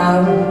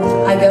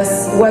I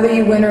guess whether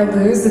you win or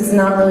lose, it's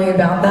not really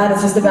about that.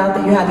 It's just about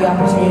that you had the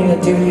opportunity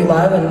to do what you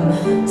love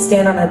and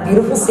stand on a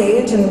beautiful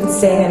stage and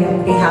sing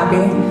and be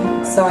happy.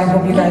 So I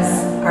hope you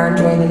guys are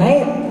enjoying the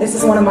night. This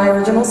is one of my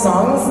original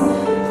songs.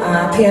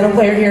 Piano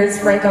player here is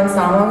Frank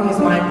Ansamo. He's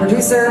my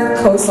producer,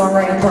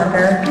 co-songwriting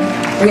partner.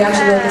 We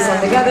actually wrote this song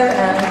together,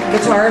 and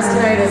guitarist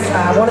tonight is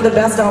one of the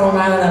best on Long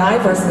Island that I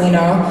personally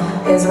know,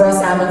 is Russ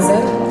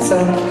Amundsen. So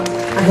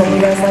I hope you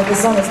guys like this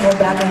song. It's called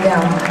Backing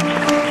Down.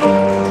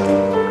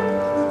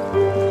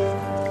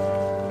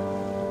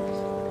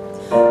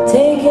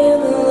 Taking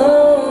the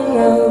long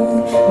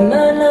road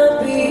might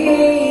not be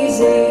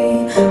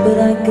easy, but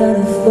I got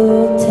a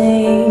full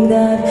tank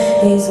that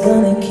is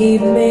gonna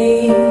keep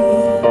me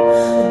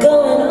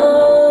going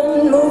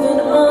on, moving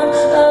on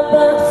up a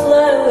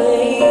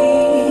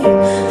flyway.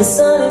 The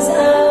sun is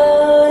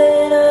out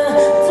and I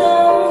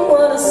don't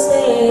wanna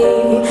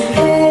stay.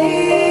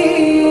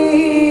 Hey,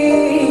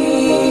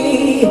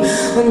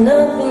 well,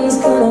 nothing's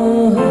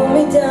gonna hold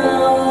me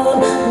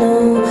down, no.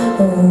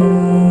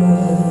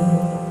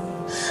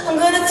 I'm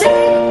gonna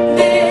take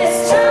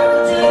this time to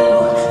do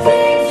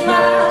things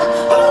my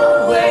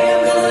own way.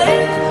 I'm gonna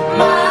live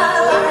my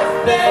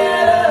life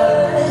better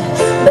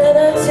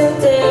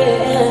today.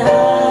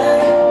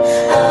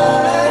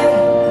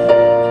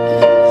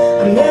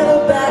 I'm never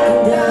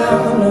backing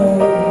down,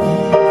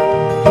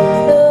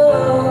 no,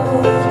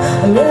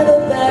 I'm never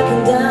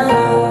backing down.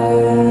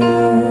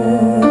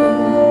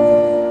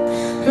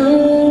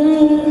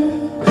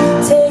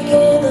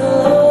 Taking the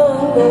long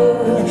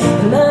road, it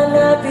might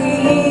not be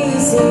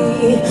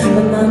easy,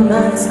 but my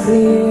mind's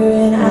clear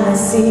and I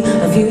see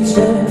a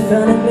future in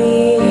front of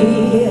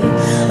me.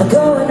 I'm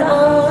going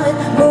on,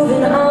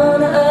 moving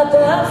on up a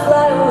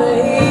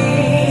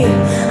flyway.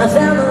 I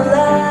found the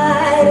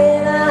light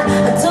and I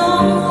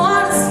don't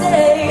wanna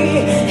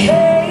stay.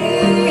 Hey,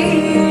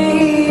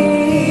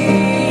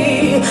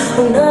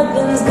 well,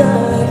 nothing's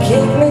gonna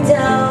kick me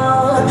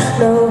down,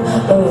 no.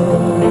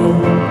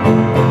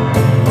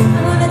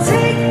 I'm gonna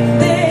take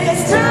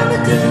this time to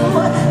do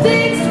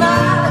things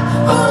my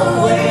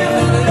own way. I'm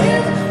gonna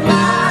live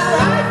my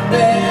life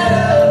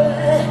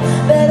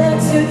better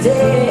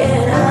today.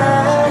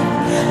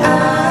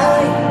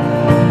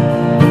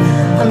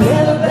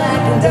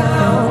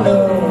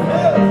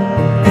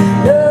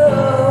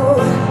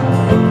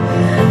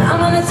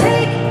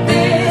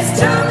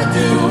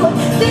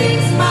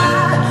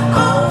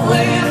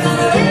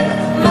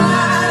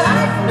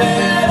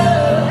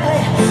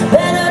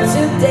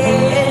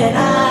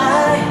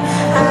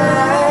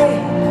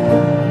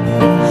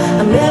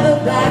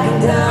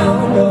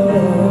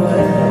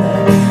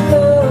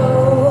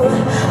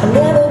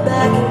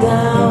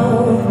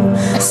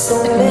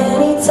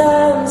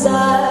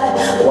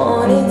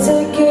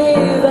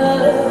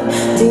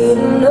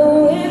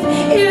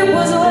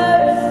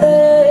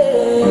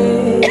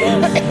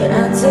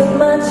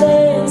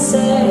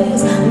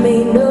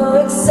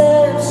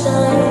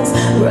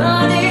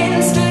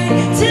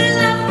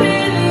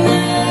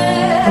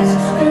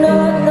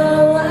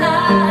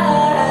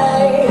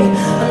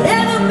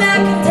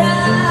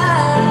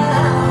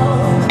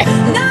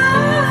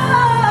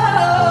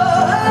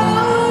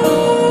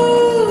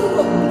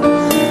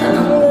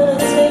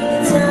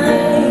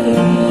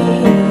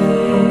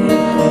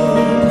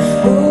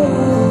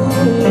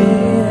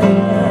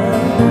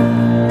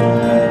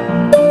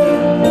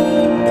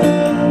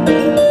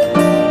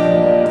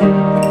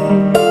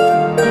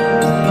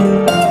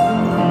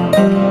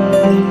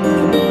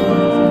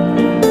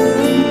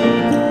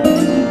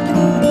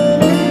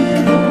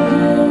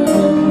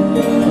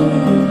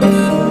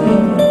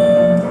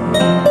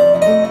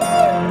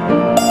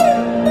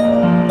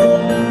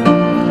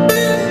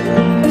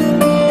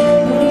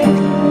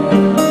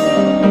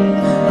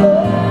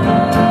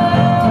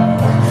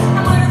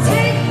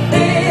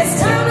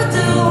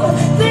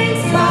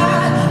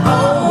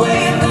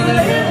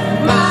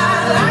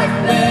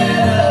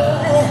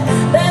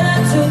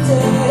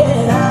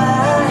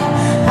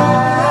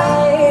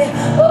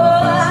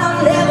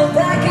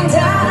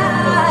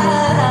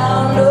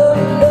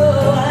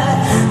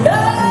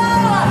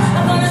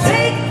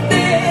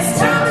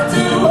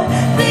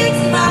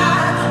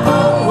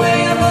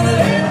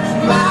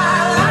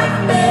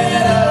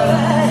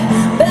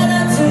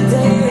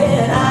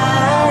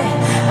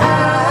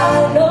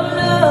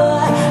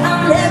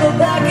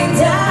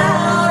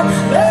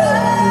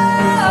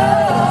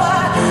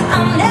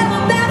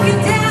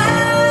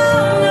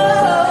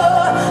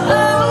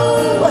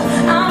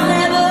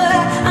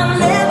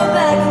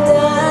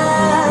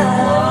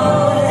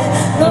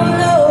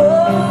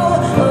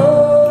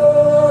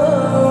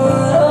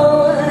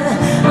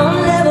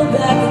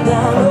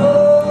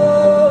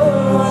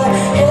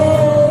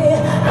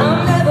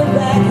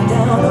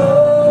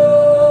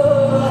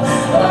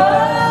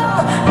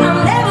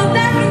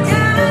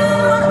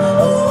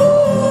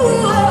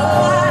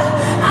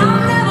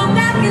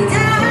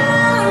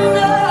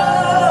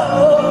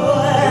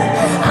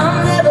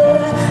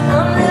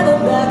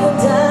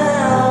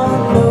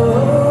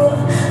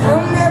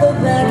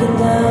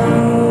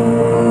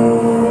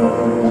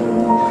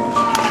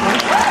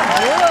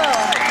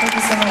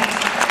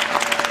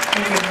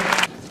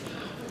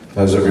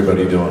 How's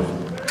everybody doing?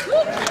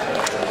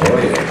 Oh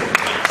yeah.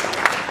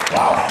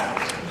 Wow.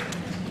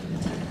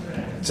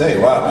 Tell you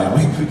what,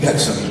 man, we got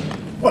some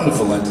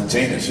wonderful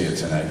entertainers here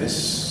tonight.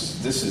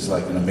 This is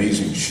like an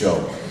amazing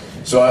show.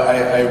 So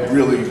I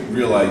really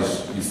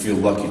realize you feel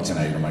lucky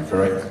tonight, am I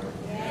correct?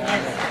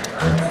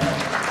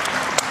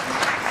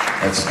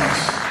 That's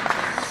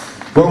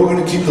nice. Well, we're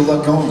going to keep the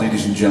luck going,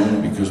 ladies and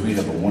gentlemen, because we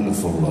have a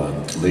wonderful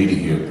lady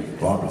here,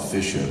 Barbara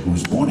Fisher, who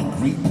was born in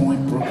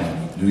Greenpoint,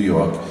 Brooklyn, New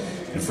York.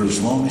 And for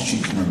as long as she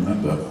can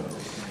remember,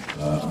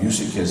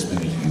 music has been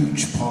a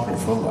huge part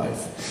of her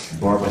life.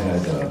 Barbara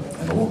had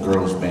an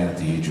all-girls band at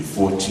the age of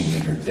 14,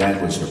 and her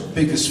dad was her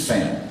biggest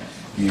fan.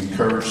 He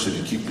encouraged her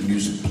to keep the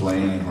music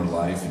playing in her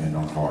life and in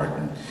her heart.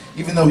 And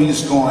even though he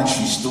is gone,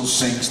 she still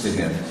sings to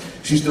him.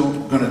 She's still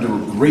going to do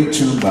a great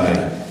tune by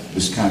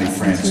Miss Connie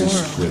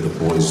Francis, Where the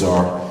Boys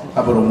Are.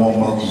 How about a warm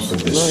welcome for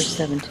Miss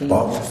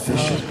Barbara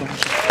Fisher?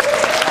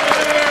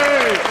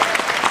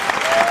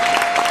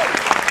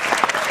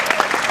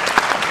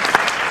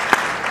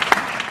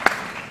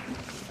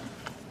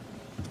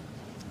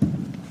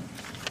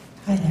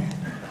 Hi there.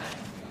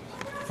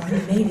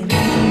 Finally made it.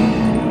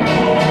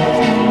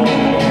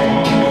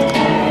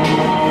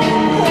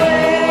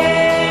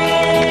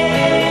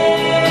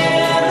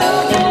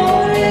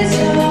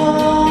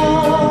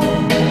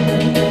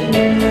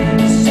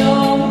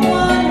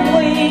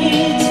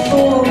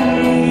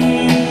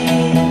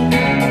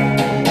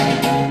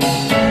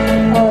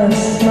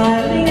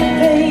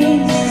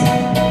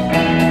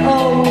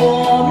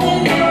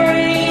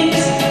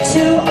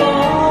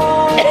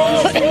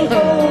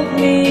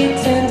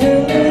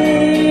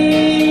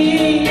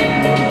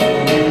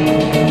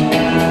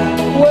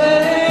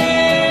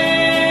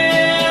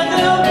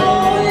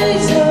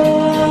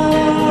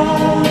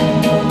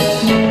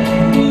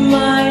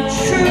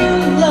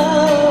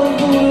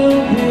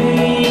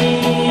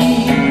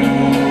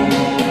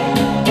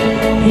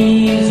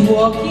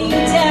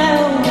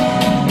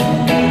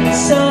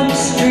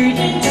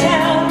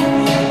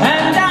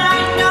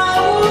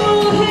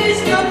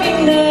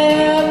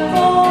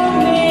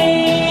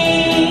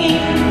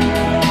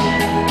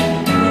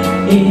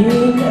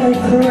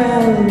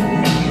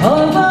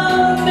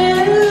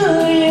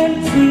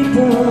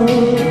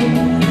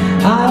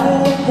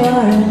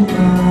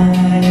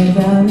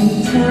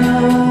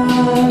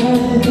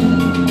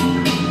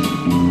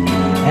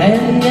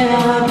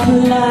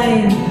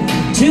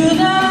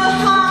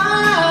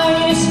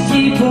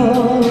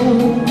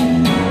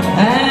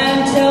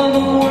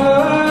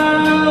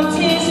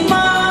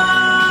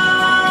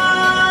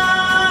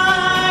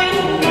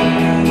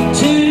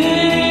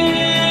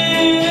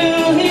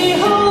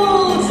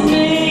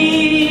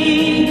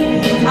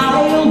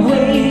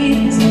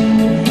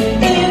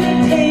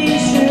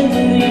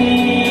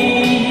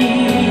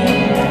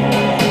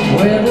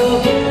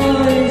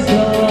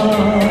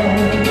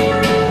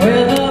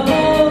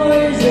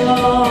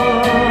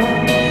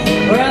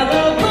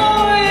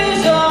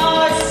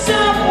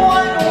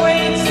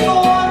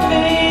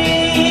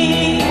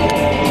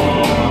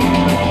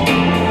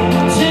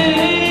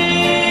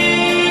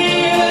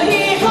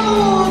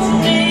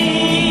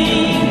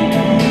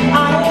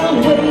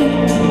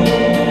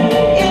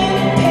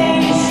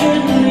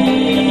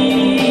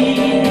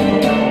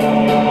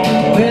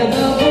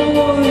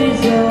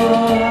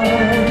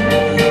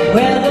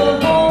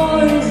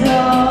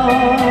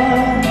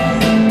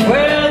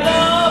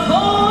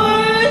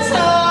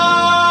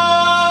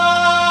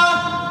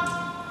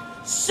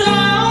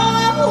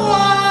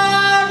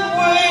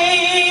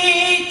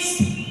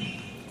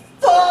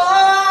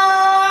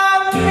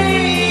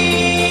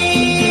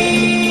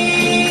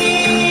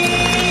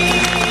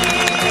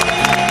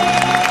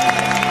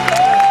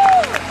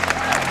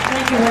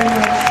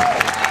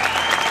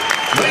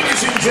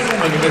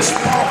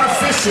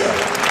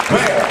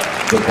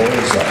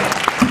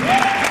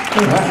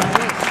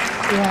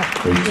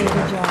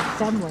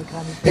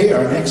 Hey,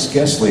 our next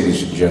guest,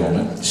 ladies and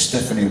gentlemen,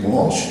 Stephanie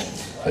Walsh,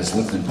 has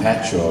lived in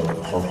Patchogue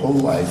her whole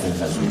life and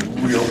has a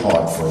real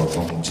heart for her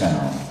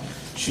hometown.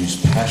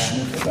 She's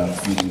passionate about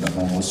feeding the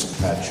homeless of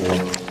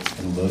Patchogue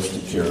and loves to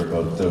care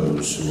about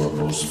those who are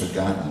most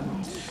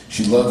forgotten.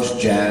 She loves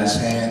jazz,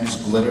 hands,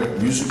 glitter,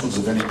 musicals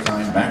of any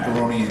kind,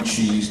 macaroni and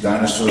cheese,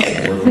 dinosaurs,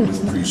 and working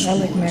with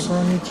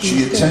preschoolers.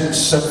 She attends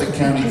Suffolk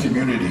County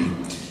Community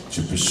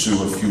to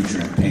pursue a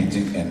future in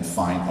painting and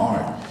fine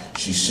art.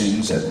 She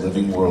sings at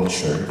Living World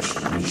Church,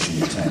 which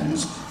she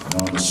attends, and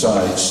on the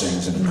side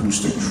sings an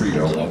acoustic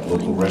trio at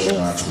local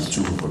restaurants with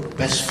two of her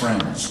best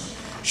friends.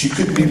 She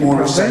couldn't be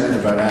more excited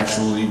about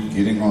actually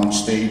getting on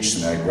stage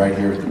tonight right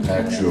here at the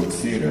Patchogue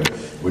Theater,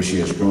 where she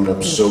has grown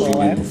up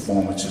soaking in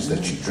performances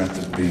that she dreamt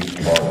of being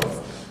part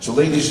of. So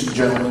ladies and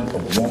gentlemen, a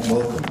warm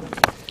welcome.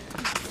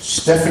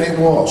 Stephanie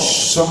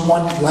Walsh,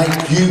 Someone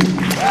Like You.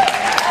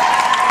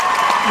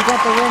 You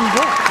got the wrong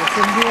book, it's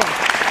in here.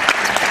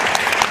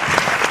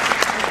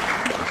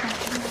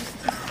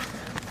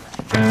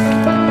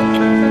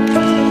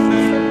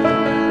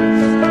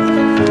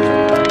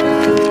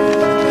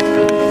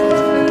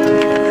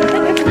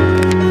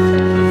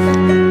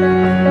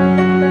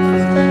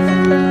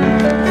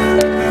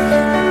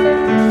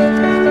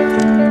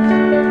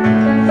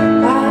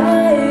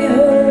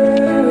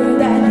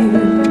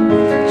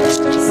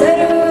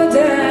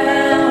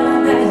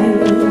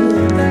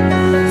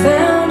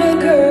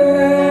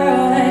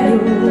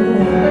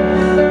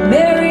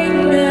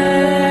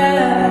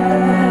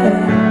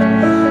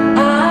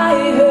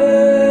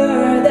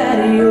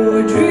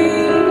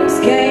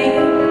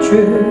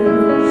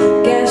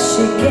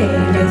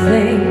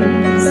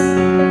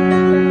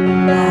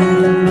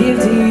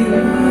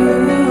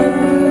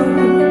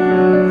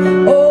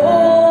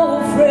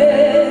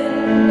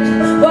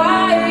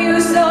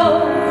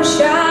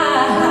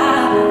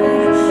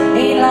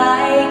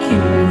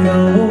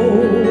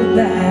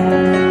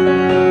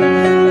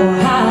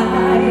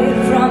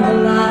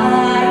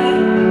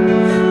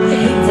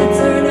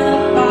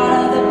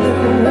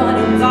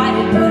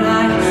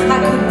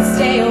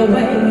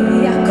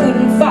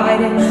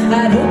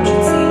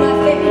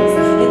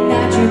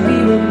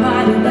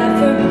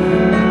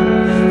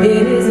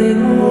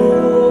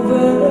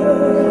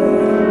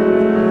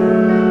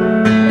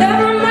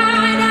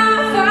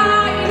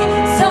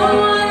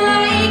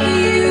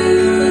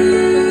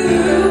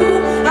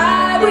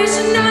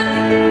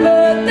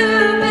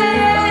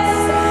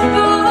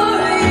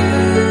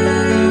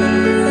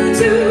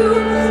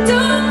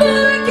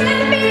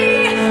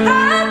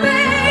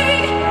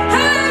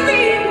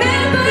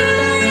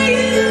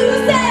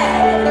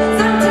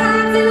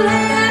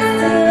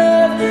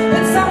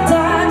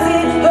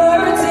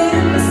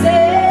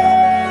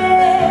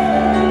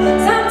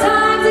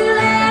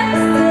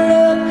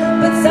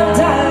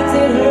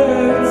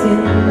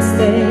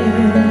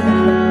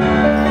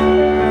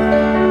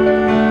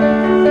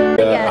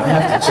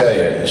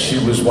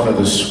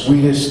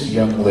 sweetest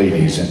young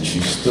ladies, and she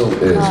still is.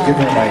 Give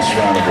her a nice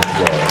round of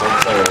applause. I'll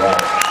tell you what.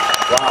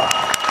 Wow.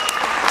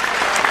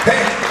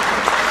 Hey,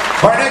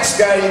 our next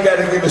guy, you got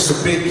to give us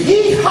a big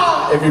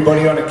yee-haw.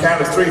 Everybody on the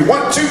count of 3.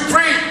 1, 2,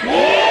 3.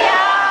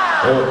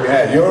 Yee-haw! Oh,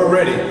 yeah, you're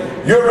ready.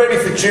 You're ready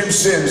for Jim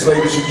Sims,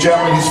 ladies and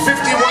gentlemen. He's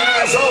 51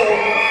 years old.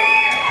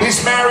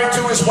 He's married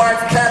to his wife,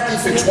 Kathy,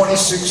 for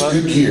 26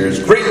 good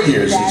years. Great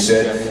years, he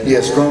said. He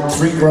has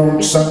 3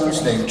 grown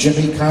sons named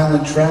Jimmy, Kyle,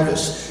 and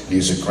Travis. He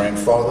is a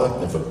grandfather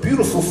of a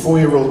beautiful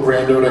 4-year-old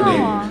granddaughter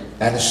named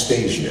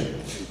Anastasia.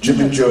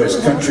 Jim enjoys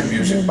country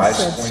music,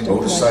 bicycling,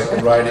 motorcycle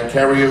riding,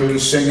 karaoke,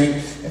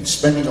 singing, and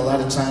spending a lot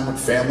of time with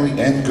family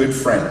and good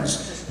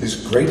friends. His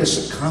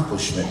greatest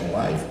accomplishment in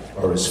life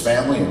are his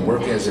family and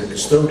work as a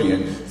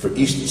custodian for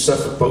Eastern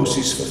Suffolk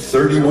BOCES for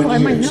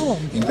 31 years.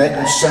 He met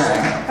and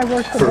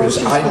sang for his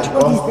idol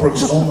Golf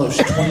Brooks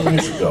almost 20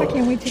 years ago.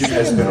 Jim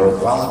has been a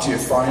volunteer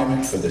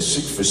fireman for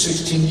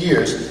 16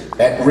 years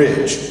at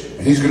Ridge.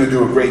 And he's going to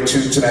do a great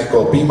tune tonight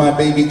called Be My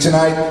Baby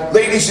Tonight.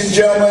 Ladies and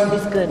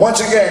gentlemen, once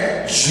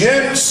again,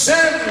 Jim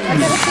Sims.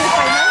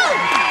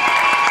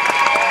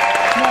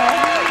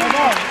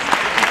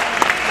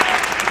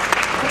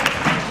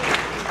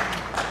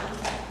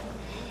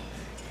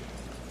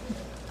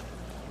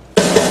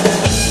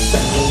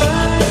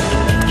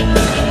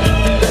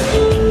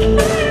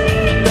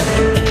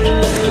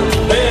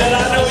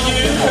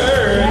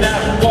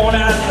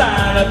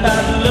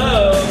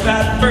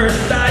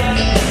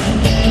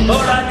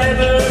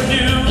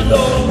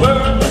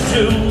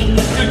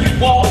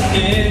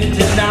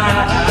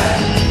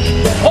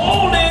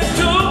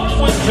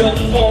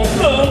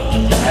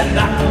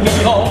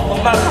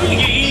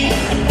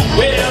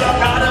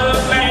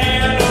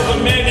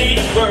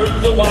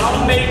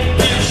 I'll make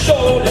this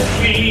short and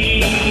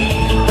sweet.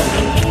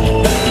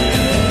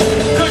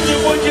 Could you,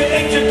 would you,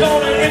 ain't you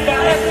gonna, if I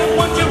ask you,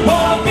 would you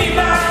wanna be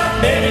my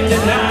baby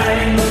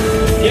tonight?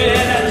 Yeah,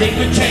 now take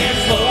a chance,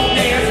 slow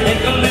dance,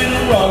 make a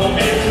little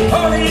romance.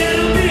 Honey,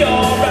 it'll be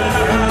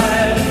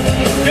alright.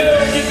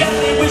 Girl, you got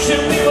me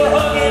wishing we were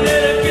hugging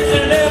and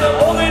kissing and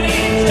holding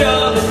each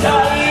other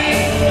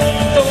tight.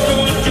 So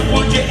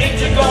would you,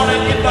 ain't you gonna,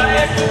 if I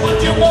ask you, would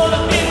you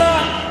wanna be my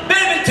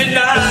baby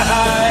tonight?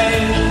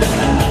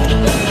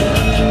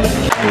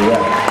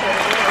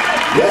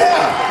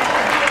 Yeah!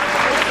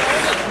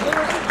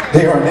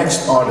 Hey, our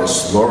next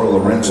artist, Laura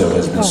Lorenzo,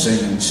 has been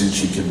singing since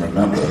she can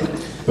remember,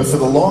 but for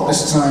the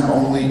longest time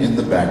only in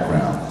the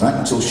background. Not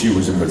until she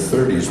was in her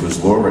 30s was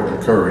Laura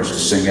encouraged to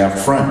sing out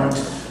front.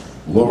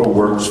 Laura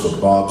works for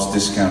Bob's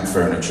Discount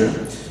Furniture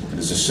and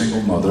is a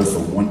single mother for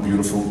one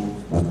beautiful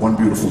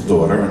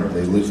daughter, and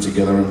they live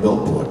together in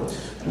Bellport.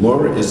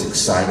 Laura is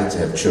excited to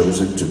have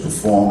chosen to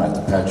perform at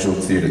the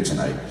Patchogue Theater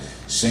tonight.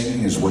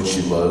 Singing is what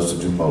she loves to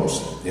do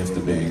most after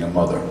being a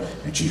mother,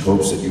 and she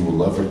hopes that you will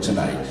love her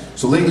tonight.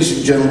 So ladies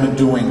and gentlemen,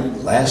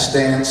 doing Last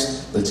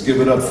Dance, let's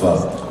give it up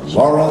for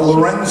Laura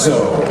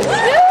Lorenzo.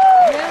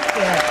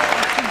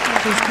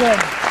 She's good.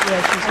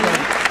 Yeah, she's good.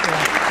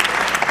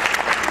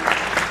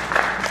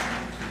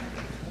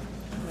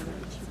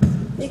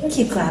 You can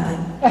keep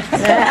clapping.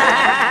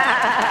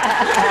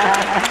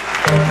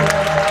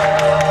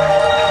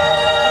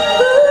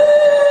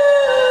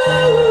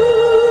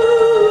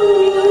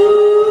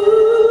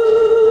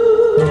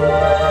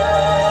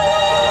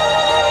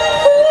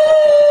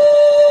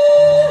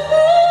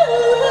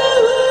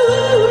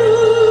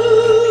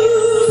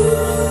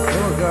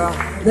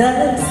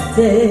 Last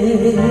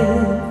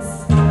dance,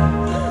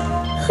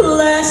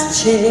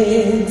 last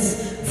chance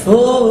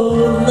for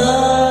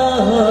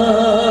love.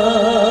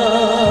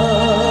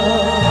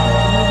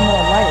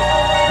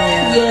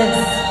 Yes,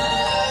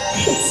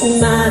 it's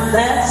my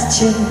last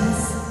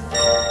chance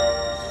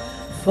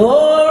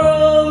for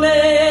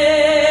romance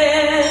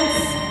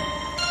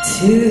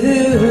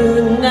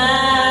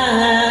tonight.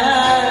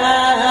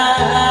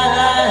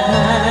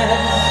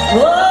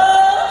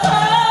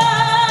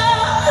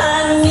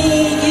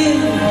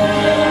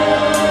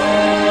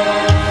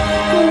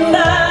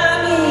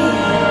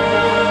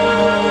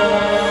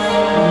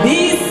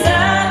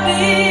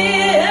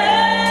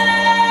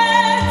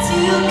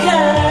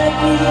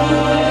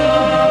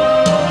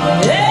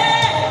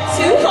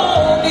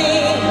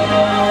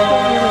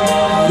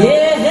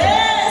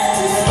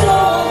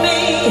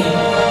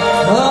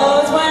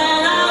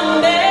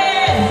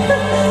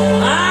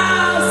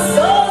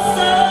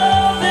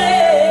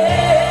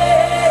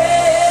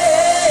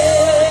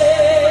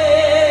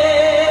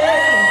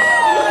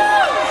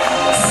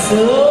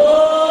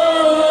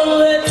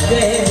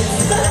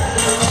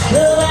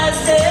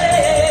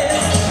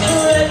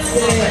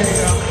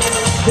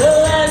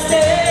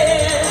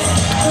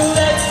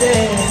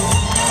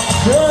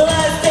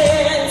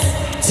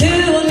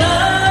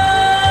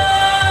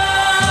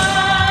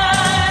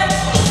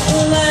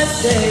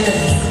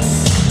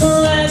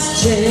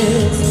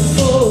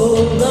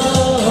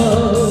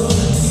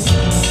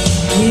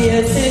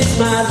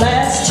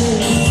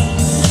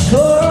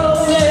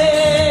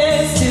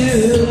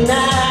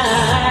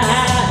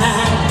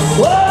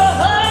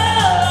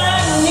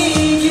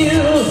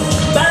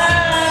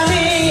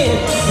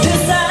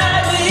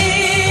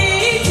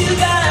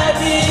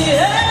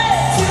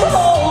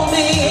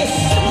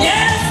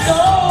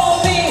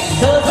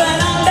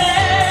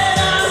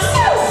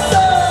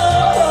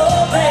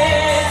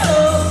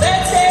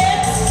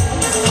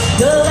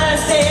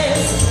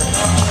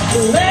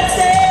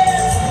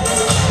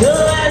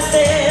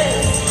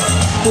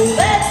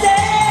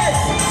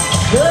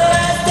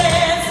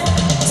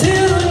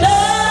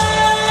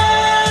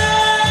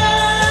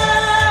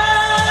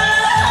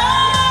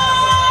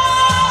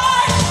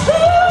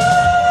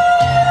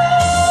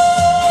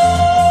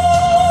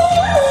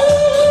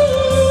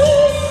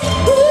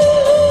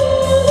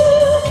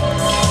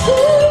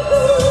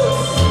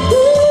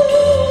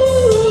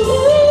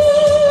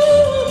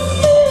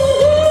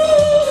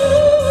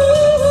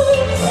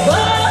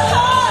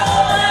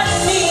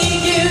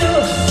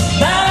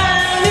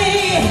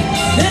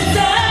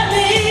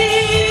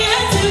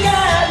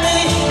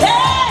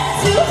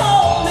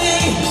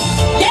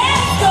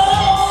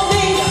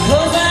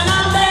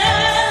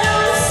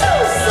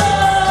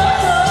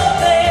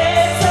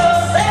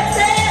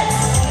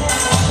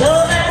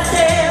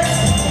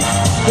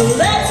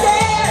 Let's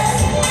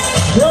dance,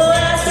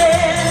 let's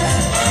dance,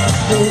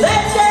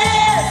 let's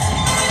dance,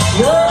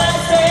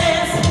 let's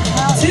dance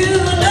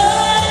tonight.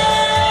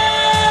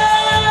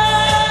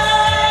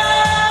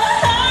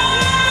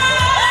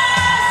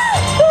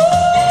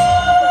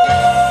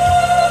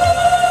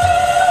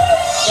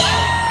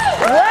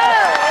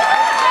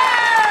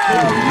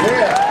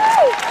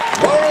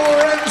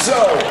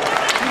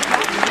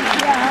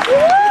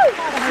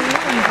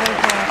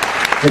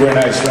 A very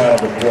nice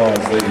round of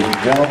applause, ladies and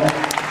gentlemen.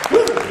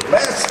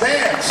 Last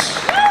Dance.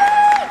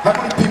 How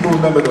many people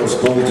remember those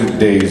golden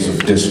days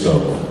of disco?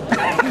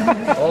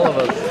 All of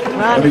us.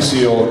 Let me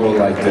see you all go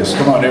like this.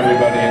 Come on,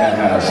 everybody in the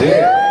house.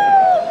 Here.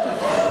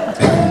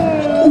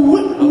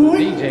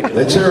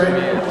 Let's hear it.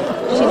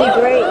 She did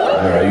great.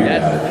 All right, you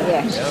got it.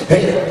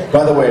 Hey,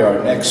 by the way, our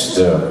next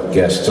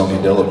guest, Tony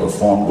Della,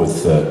 performed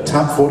with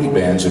top 40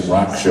 bands and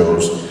rock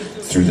shows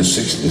through the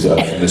 60s,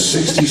 from the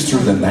 60s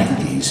through the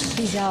 90s.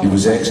 He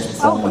was asked to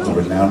perform with the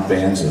renowned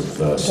bands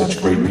of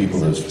such great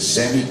people as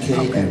Sammy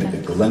Kaye and the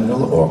Glenn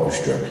Miller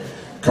Orchestra.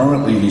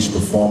 Currently, he's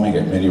performing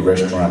at many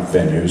restaurant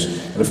venues.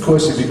 And of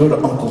course, if you go to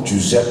Uncle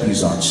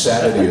Giuseppe's on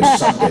Saturday or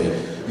Sunday,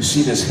 you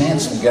see this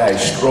handsome guy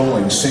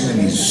strolling, singing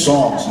these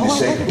songs, and you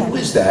say, who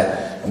is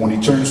that? And when he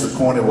turns the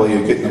corner while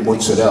you're getting the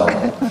mozzarella,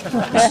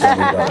 he's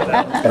Tony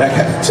Della. And I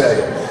gotta tell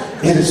you,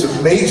 it is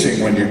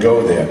amazing when you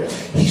go there.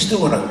 He's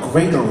doing a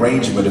great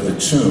arrangement of a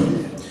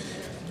tune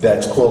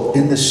that's called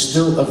In the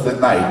Still of the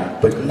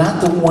Night, but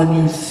not the one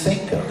you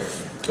think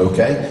of,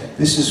 okay?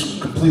 This is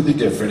completely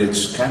different.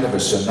 It's kind of a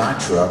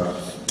Sinatra,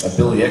 a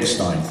Billy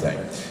Eckstine thing.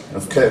 And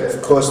of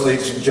course,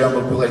 ladies and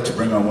gentlemen, we'd like to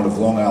bring on one of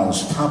Long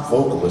Island's top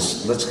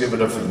vocalists. Let's give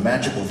it up for the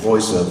magical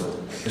voice of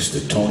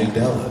Mr. Tony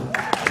Della.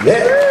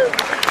 Yeah!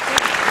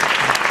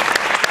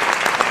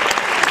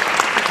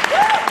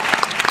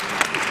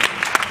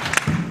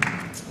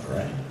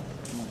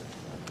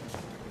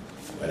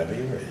 Whenever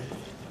you're ready.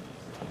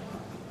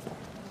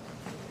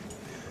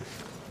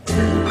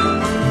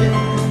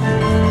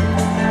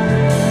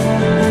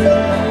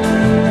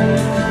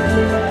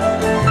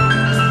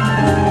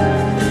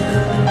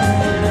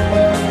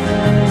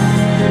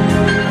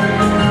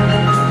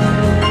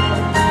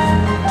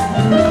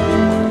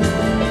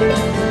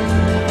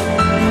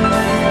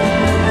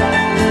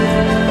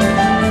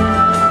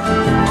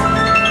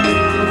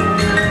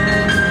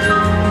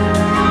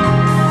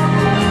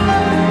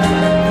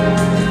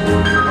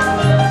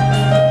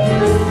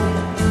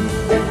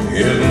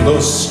 The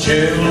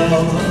still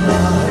of the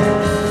night,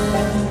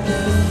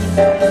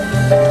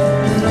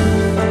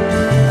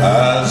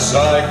 as I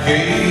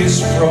gaze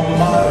from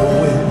my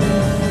window,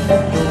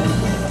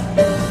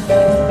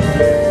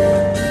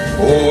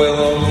 with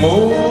the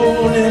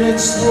moon in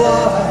its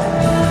light,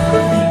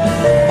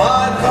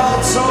 my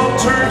thoughts all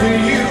turn to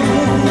you.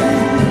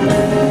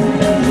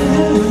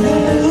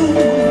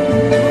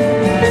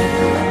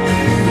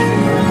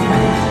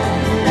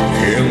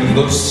 In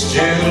the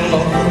still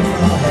of the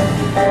night,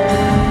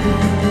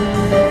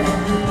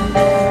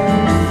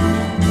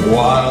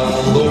 while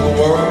the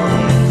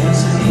world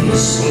is in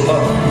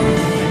slumber,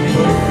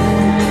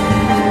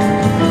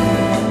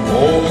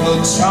 all the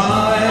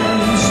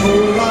times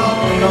will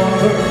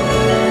outnumber,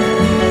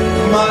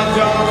 my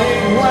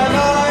darling, when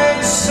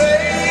I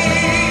say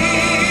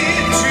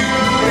to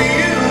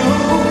you,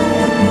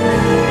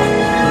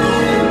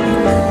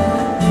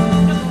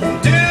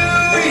 do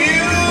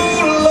you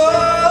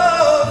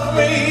love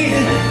me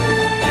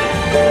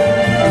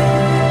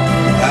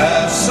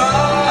as I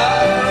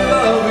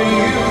love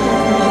you?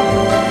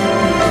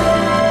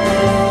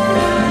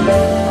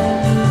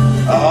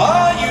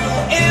 Are you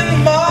in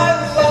my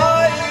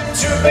life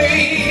to be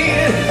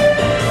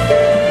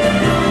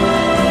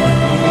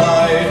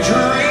my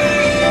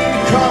dream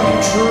come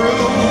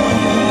true?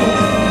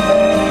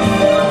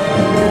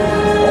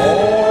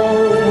 Or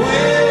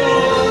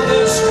will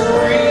this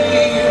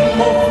dream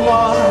of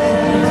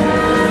mine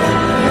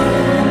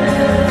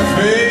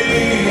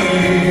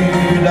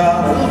fade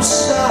out of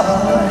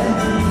sight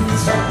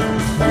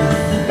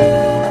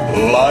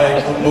like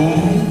the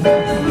moon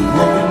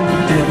growing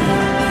dim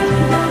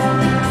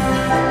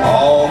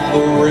on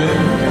the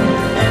rim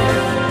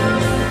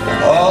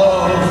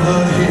of the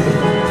hill,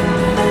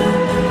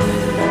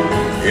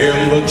 in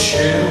the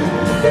chill,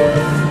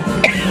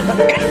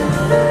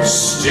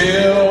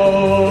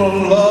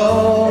 still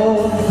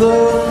of the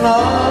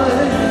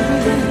night.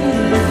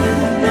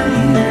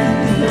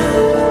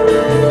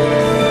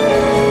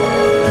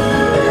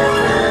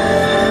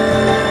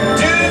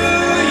 Do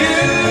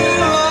you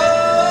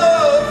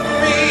love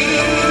me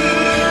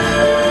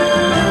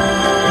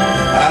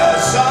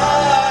as I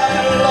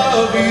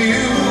love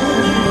you?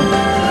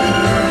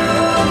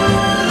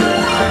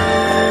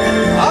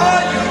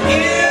 Are you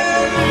in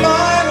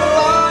my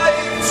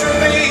life to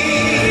be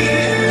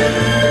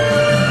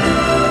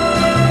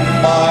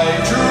my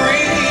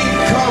dream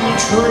come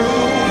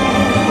true?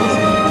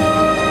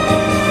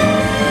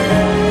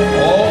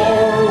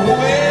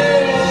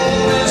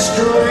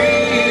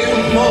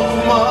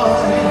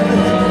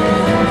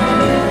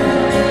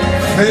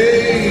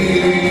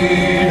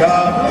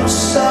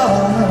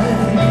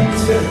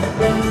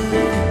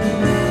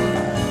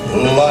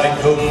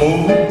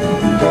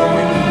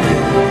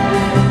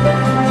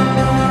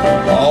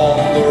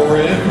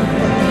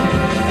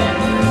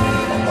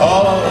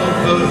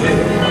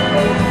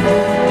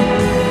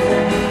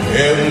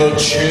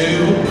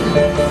 two.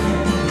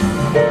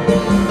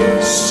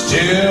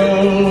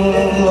 Still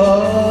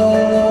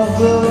love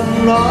the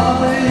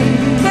night.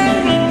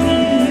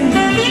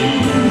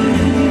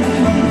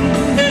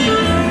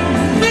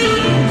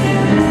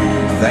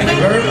 Thank you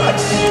very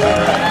much. All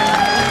right.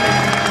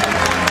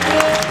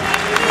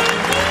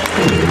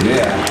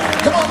 Yeah.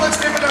 Come on, let's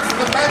give it up for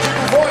the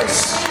magical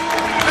voice,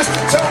 Mr.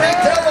 Tony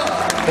Della.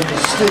 And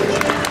you're still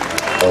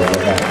all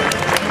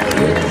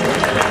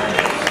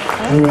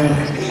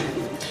right.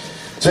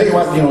 Tell you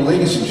what,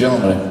 ladies and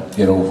gentlemen,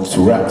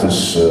 throughout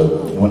this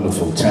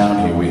wonderful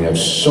town here, we have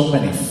so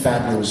many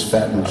fabulous,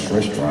 fabulous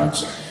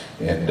restaurants,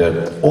 and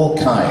all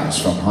kinds,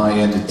 from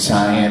high-end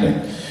Italian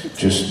and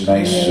just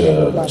nice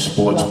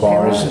sports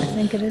bars.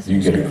 And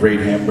you can get a great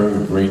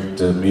hamburger, a great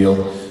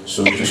meal.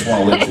 So we just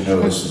want to let you know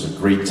this is a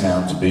great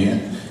town to be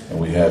in. And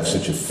we have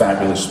such a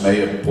fabulous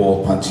mayor,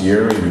 Paul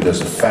Pontieri, who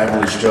does a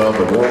fabulous job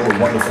with all the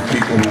wonderful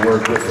people who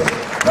work with him.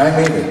 And I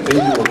mean it, they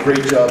do a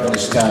great job in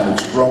this town.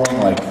 It's growing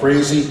like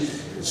crazy.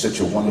 It's such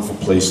a wonderful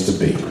place to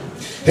be.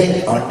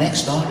 Hey, our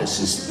next artist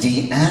is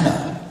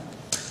Deanna.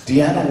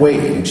 Deanna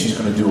Wade, and she's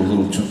going to do a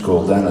little tune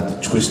called Down at the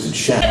Twisted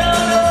Shack.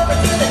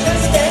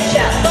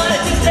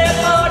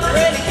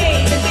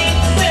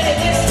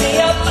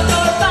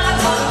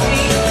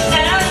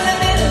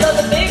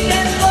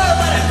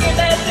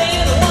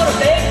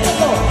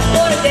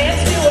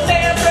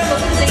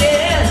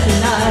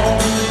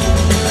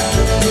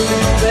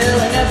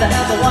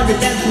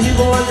 Dance in New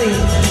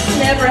Orleans.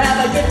 Never have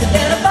I drifted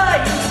down a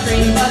bayou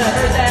stream, but I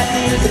heard that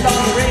music on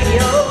the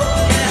radio,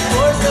 and of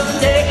course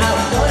someday I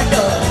was gonna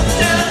go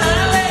down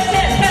Highway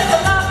 10, head to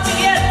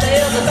Lafayette,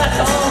 sail the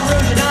Baton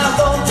Rouge, and I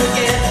won't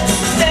forget.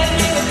 Send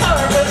me the car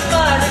with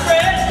my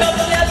regrets,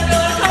 couple years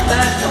gonna come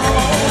back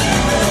home.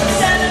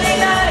 Saturday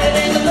night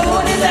and the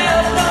moon is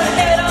out, gonna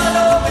head on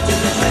over to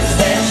the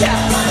Twisted Shout.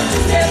 On a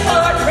two-step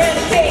partner and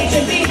a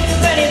Cajun beat,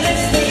 when he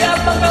lifts me up,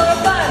 I'm gonna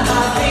find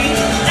my feet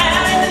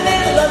out in the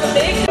middle of the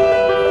big.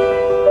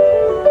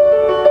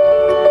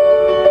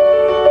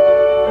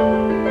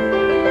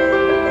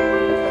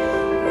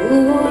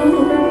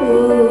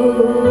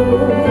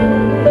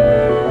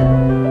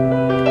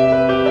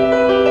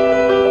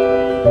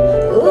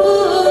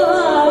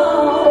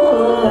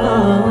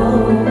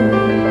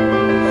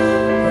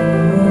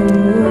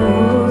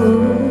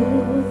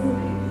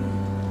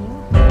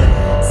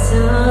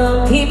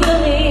 Some people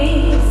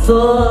live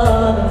for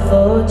the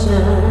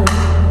fortune.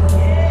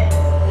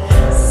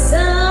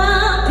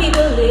 Some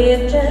people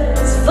live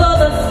just for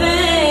the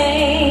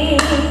fame.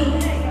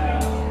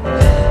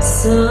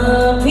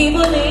 Some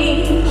people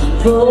live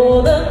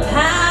for the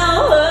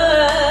power,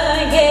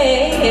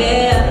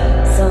 yeah.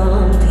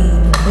 Some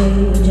people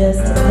live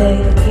just to play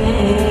the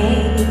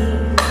game.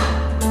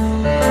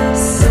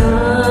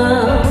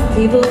 Some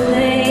people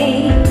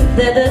think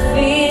that the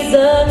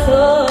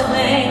physical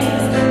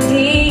things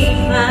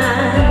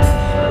define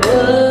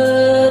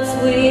what's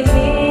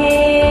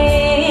within,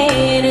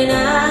 and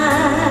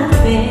I've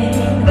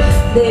been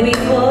there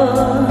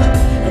before,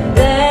 and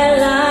their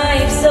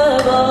lives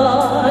are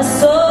all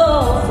so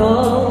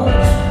full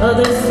of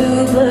the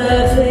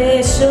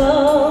superficial.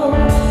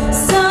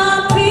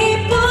 Some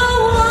people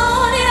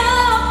want it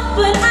all,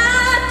 but I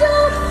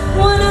don't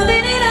want to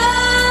let it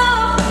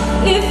all.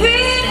 If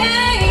it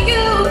ain't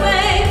you,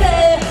 baby,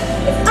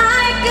 if I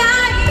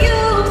got you,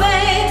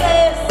 baby.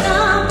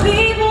 Some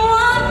people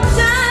want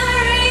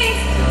diaries,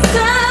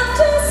 some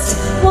just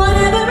want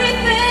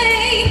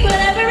everything, but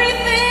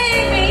everything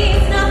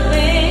means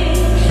nothing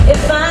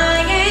if I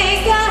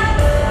ain't got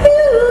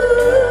you,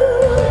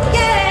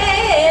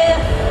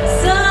 yeah.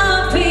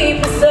 Some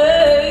people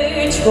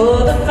search for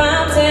the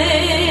fountain.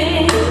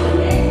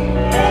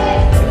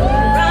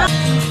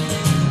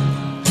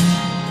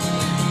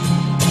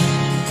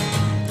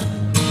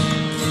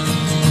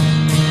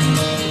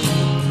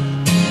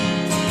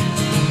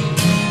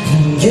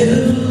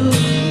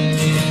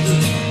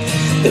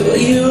 Do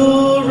you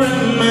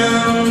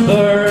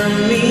remember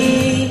me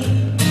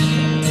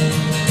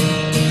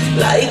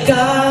like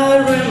I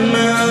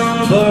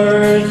remember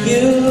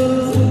you?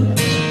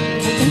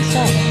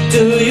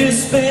 Do you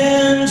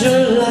spend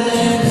your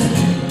life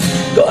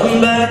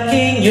going back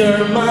in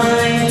your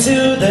mind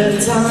to the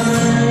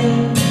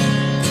time?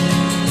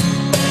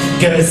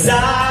 'Cause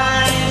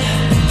I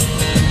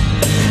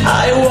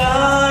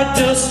walk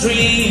the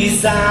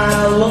streets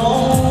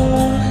alone.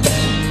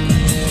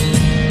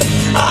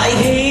 I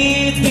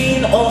hate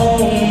being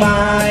on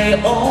my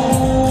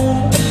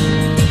own,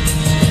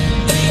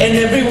 and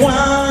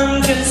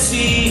everyone can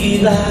see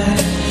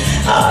that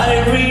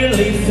I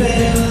really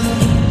fail,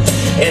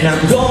 and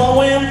I'm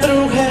going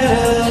through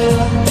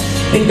hell.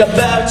 Think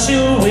about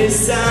you with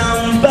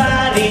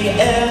somebody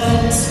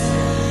else.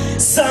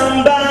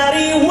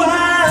 Somebody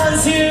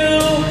wants you,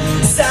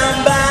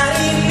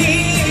 somebody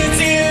needs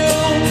you,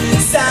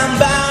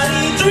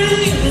 somebody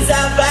dreams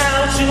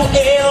about you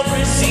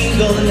every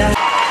single night.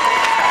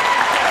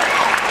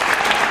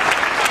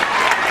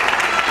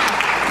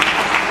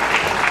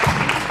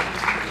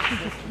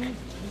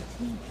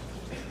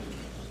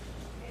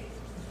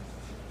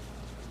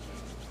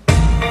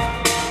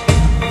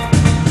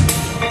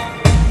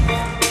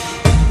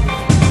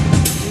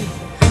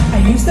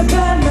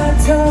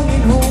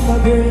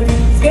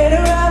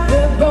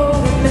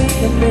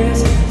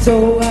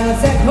 So I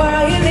said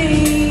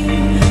quietly,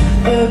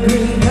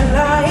 agreed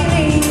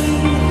politely.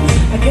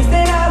 I guess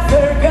that I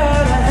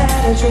forgot I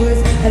had a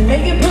choice, and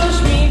make it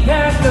push me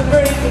past the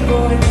breaking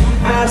point.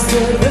 I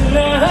stood for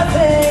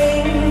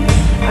nothing,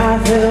 I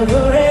fell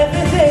for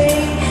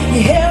everything.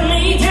 You held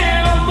me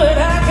down, but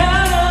I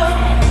got up,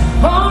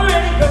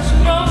 already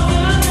brushing off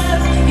the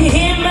dust. You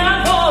hear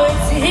my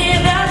voice, you hear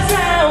that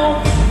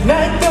sound,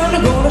 like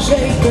thunder gonna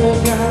shake the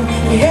ground.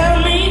 You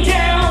held me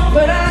down,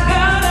 but I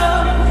got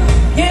up,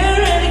 get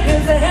ready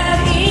 'cause I had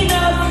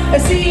enough. I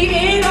see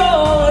it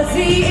all, I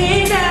see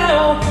it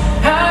now.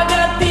 I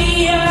got the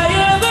eye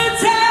of a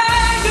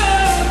tiger,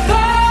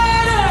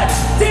 fighter,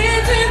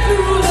 dancing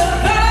through the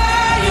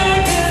fire.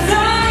 'Cause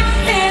I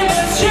am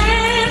a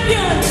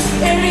champion,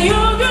 and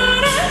you're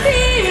gonna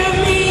hear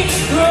me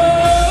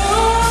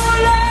roar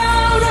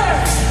louder,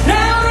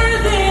 louder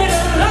than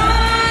a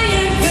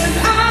lion. 'Cause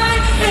I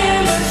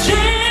am a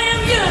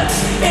champion,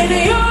 and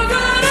you're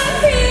gonna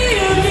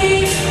hear me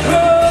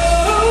roar.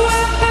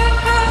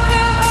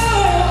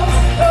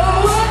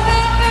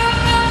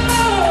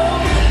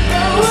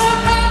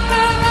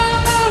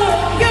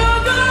 You're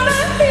gonna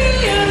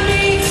hear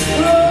me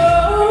roar.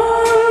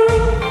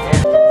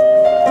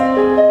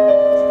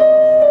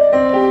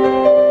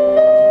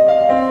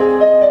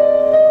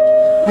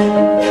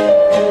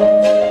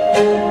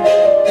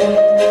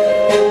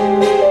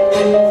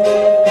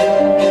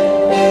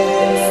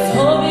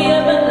 Story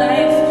of my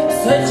life,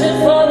 searching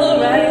for the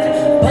right,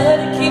 but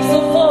it keeps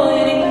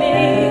avoiding me.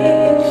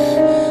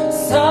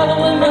 Sorrow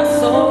in my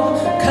soul,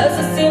 'cause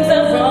it seems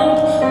I'm wrong,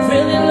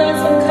 really lost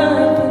some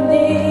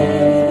company.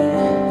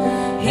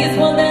 He's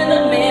more than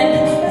a man,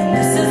 and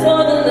this is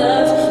more than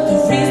love. The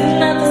reason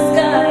that the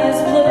sky is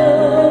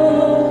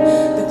blue,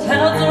 the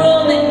clouds are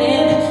rolling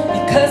in,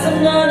 because I'm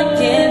not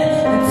again,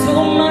 and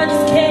too much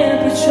can't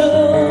be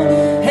true.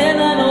 And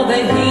I know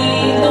that he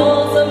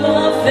knows I'm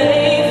not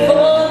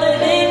faithful,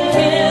 and it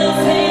kills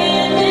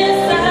him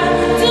inside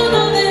to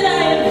know that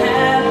I am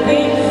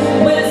happy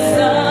with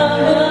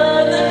some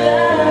other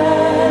guy.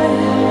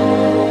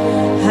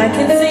 I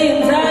can see him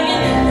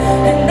dying,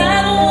 and I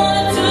don't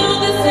wanna do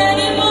this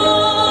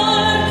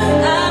anymore.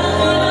 I don't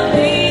wanna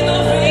be the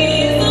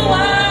reason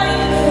why.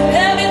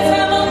 Every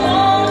time I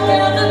walk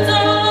out the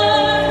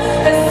door,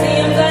 I see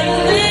him dying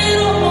a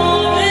little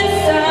more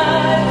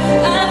inside.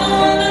 I don't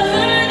wanna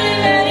hurt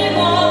him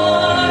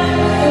anymore.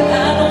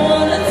 I don't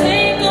wanna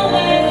take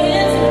away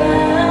his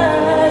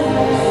life.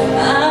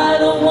 I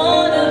don't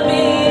wanna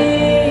be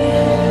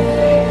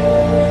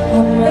a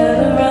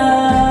murderer.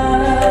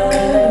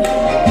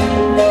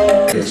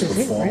 Has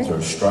performed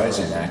her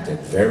Streisand act at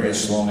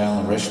various Long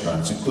Island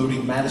restaurants,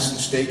 including Madison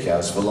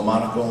Steakhouse,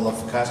 Villamonico, and La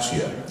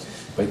Focaccia.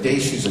 By day,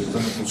 she's a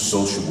clinical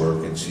social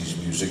worker and sees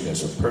music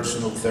as a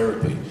personal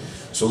therapy.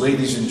 So,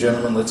 ladies and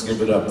gentlemen, let's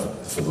give it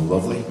up for the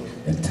lovely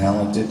and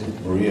talented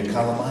Maria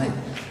Calamai.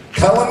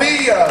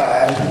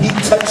 Calamia! He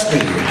touched me.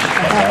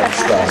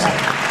 Madison Streisand.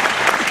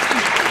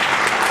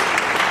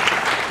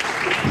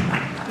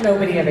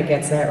 Nobody ever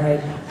gets that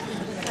right.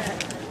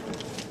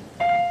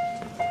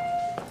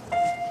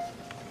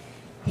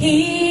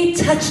 He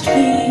touched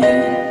me.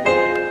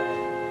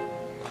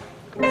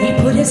 He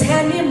put his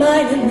hand in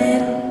mine and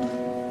then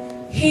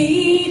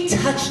he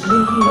touched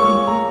me.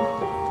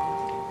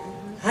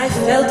 I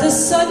felt a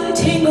sudden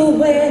tingle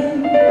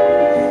when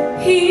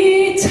he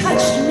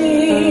touched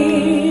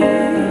me.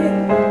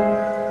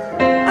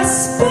 A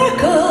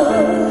sparkle,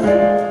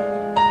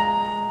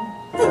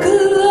 a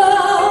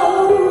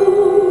glow.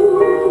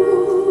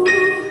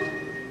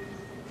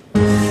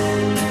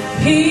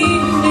 He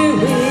knew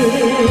it.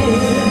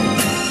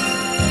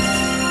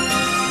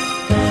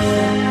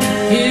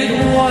 It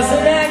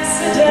wasn't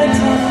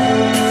accidental.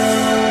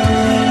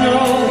 No,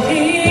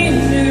 he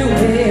knew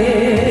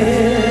it.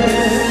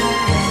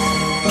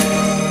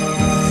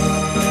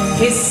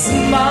 His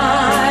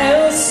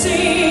smile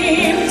seemed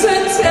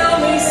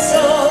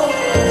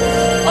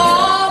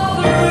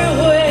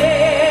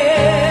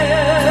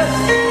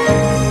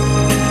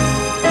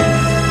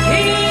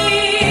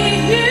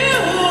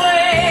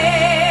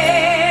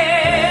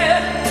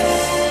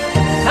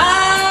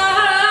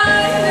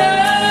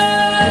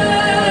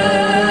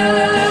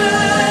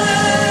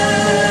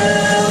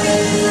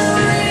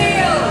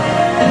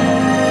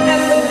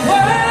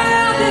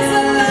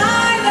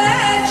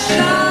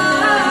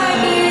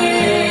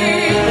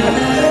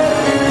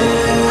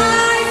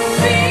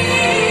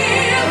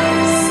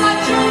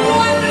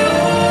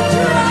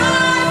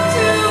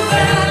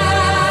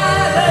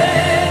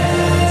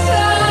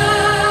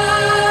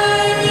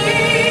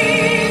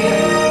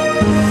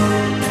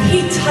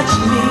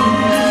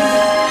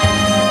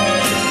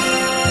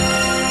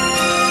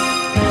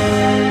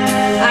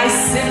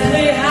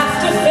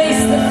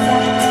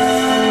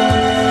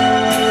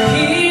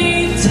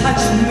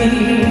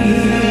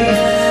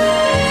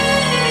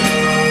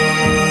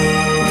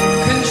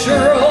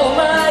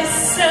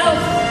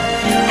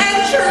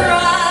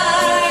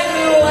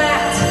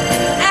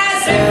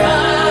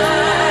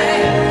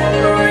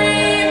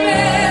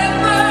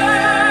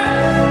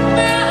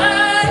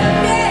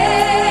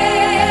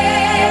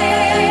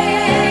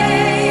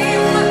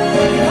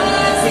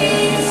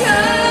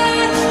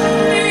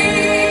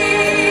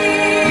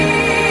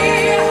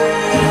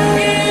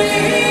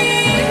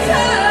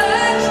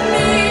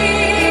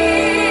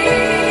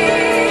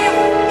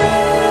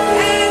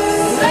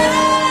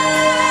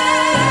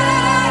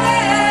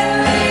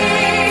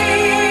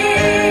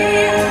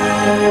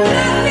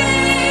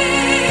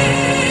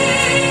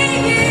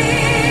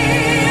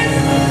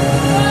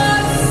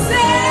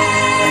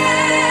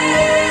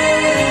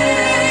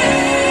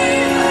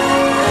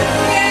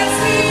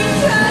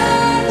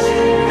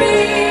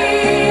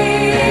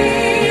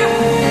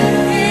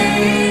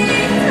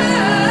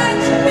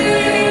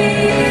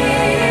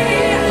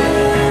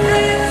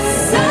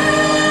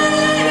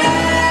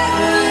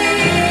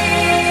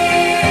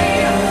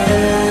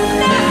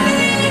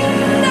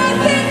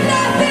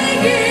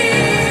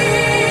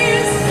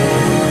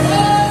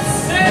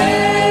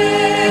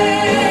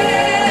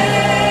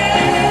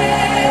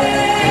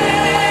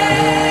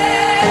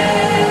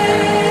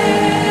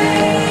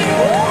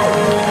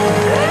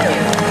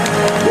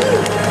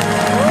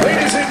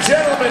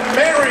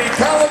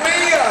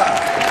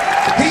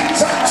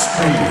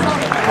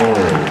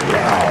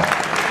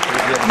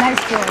Nice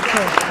job,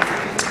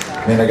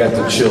 too. Man, I got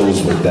the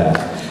chills with that.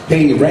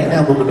 Hey, right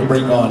now we're going to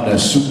bring on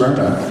Sue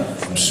Berna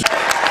from Sue.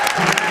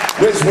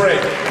 Where's Ray?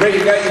 Ray,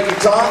 you got your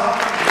guitar?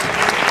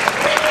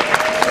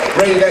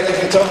 Ray, you got your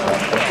guitar?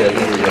 Okay,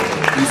 here we go.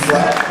 E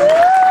flat.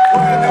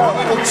 We're going to do a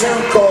little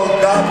tune called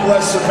God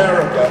Bless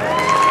America.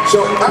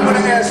 So I'm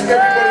going to ask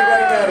everybody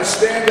right now to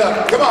stand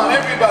up. Come on,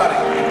 everybody.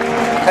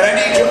 And I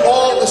need you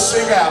all to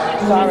sing out.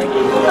 Sorry.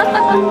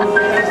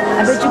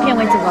 I bet you can't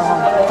wait to go home.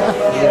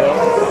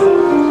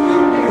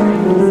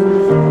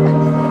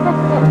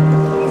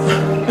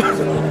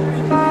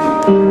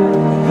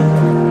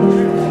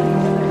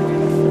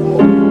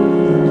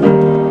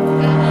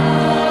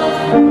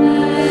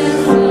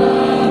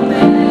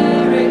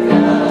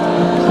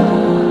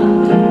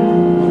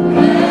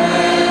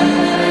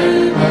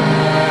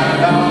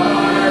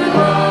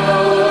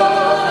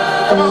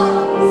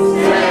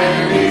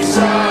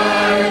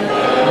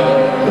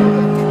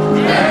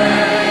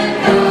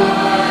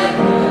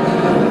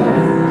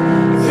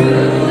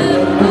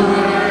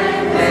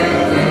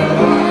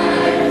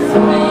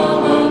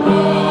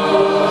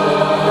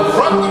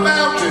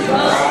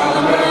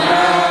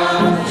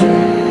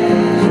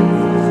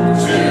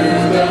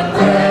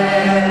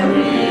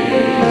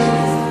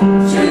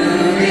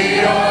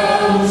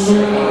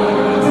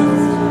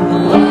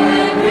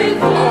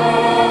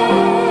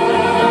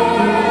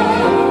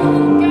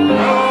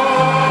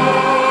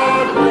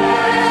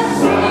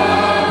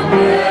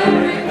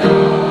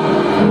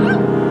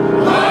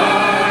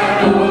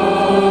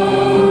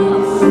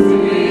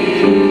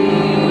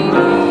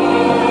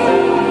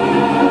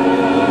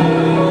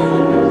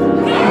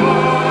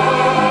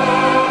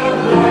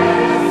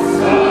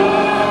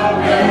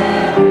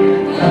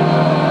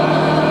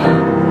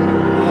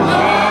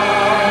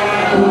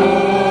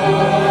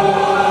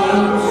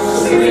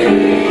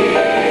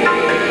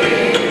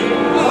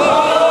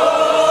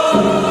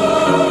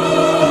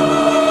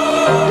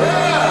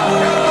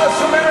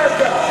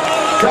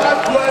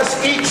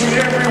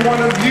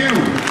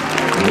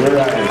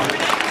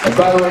 And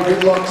by the way,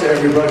 good luck to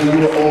everybody. You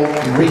were all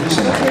great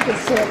tonight.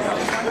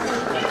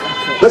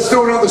 Let's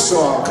do another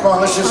song. Come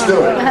on, let's just do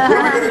it. What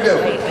are we going to do?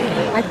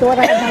 I thought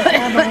I had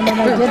my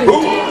camera and then I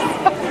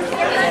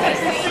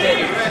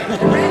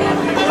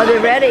didn't. Are they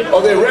ready?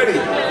 Oh, they're ready.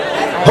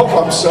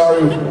 Oh, I'm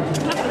sorry.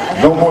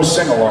 No more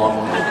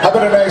sing-along. How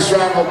about a nice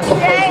round of applause,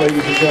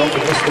 ladies and gentlemen,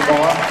 for Mr.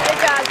 Barr?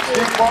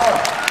 Steve Barr.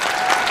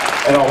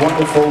 And our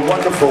wonderful,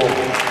 wonderful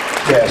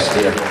cast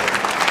here.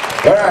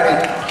 All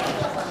right.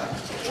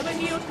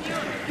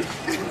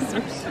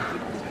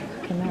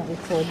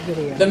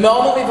 The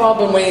moment we've all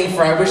been waiting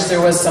for. I wish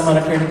there was someone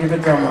up here to give a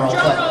drum roll.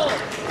 But,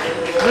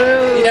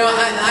 you know,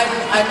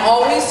 I'm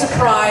always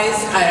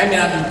surprised. I mean,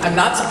 I'm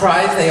not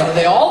surprised.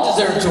 They all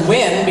deserve to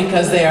win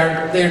because they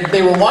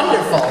were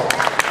wonderful.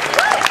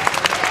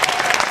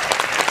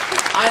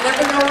 I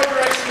never know what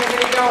direction you're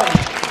going to go in.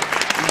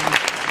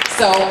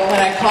 So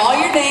when I call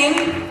your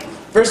name,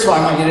 first of all,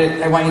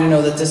 I want you to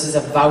know that this is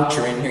a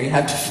voucher in here. You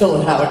have to fill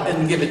it out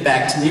and give it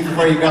back to me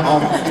before you go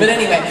home. But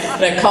anyway,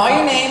 when I call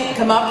your name,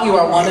 come up. You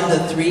are one of the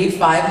 3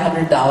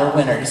 $500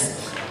 winners.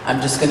 I'm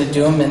just going to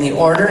do them in the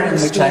order in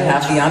which I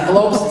have the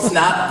envelopes. It's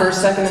not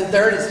first, second, and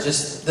third. It's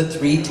just the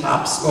 3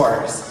 top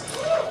scorers.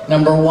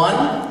 Number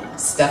 1,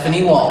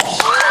 Stephanie Walsh.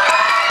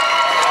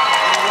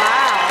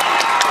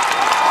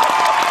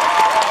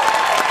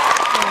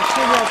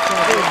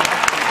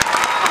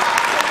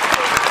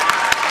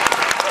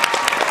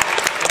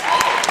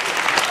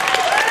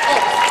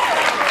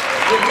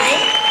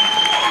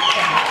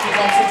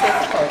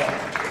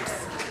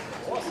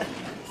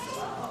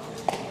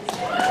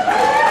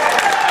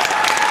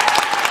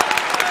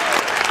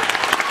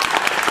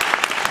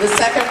 The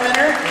second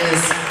winner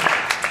is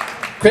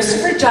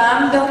Christopher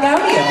John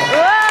Delgaudio.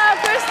 Whoa,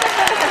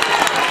 Christopher!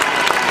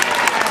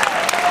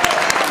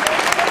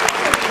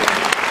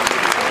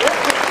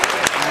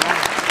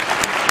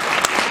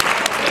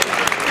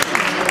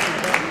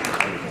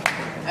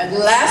 And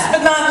last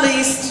but not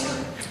least,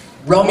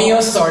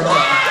 Romeo Sordo.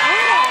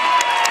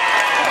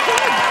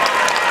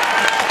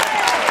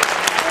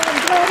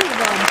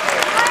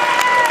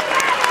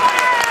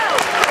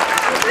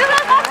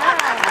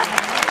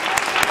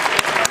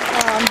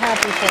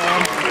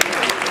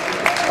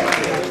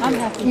 I'm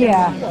happy.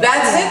 Yeah.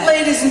 That's it,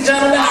 ladies and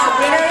gentlemen, our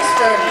winners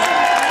for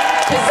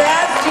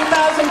Pizzazz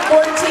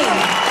 2014.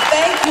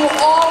 Thank you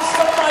all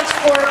so much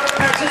for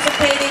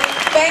participating.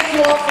 Thank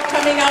you all for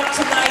coming out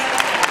tonight.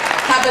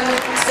 Have a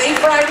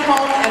safe ride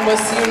home, and we'll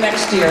see you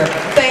next year.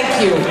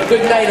 Thank you.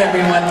 Good night,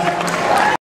 everyone.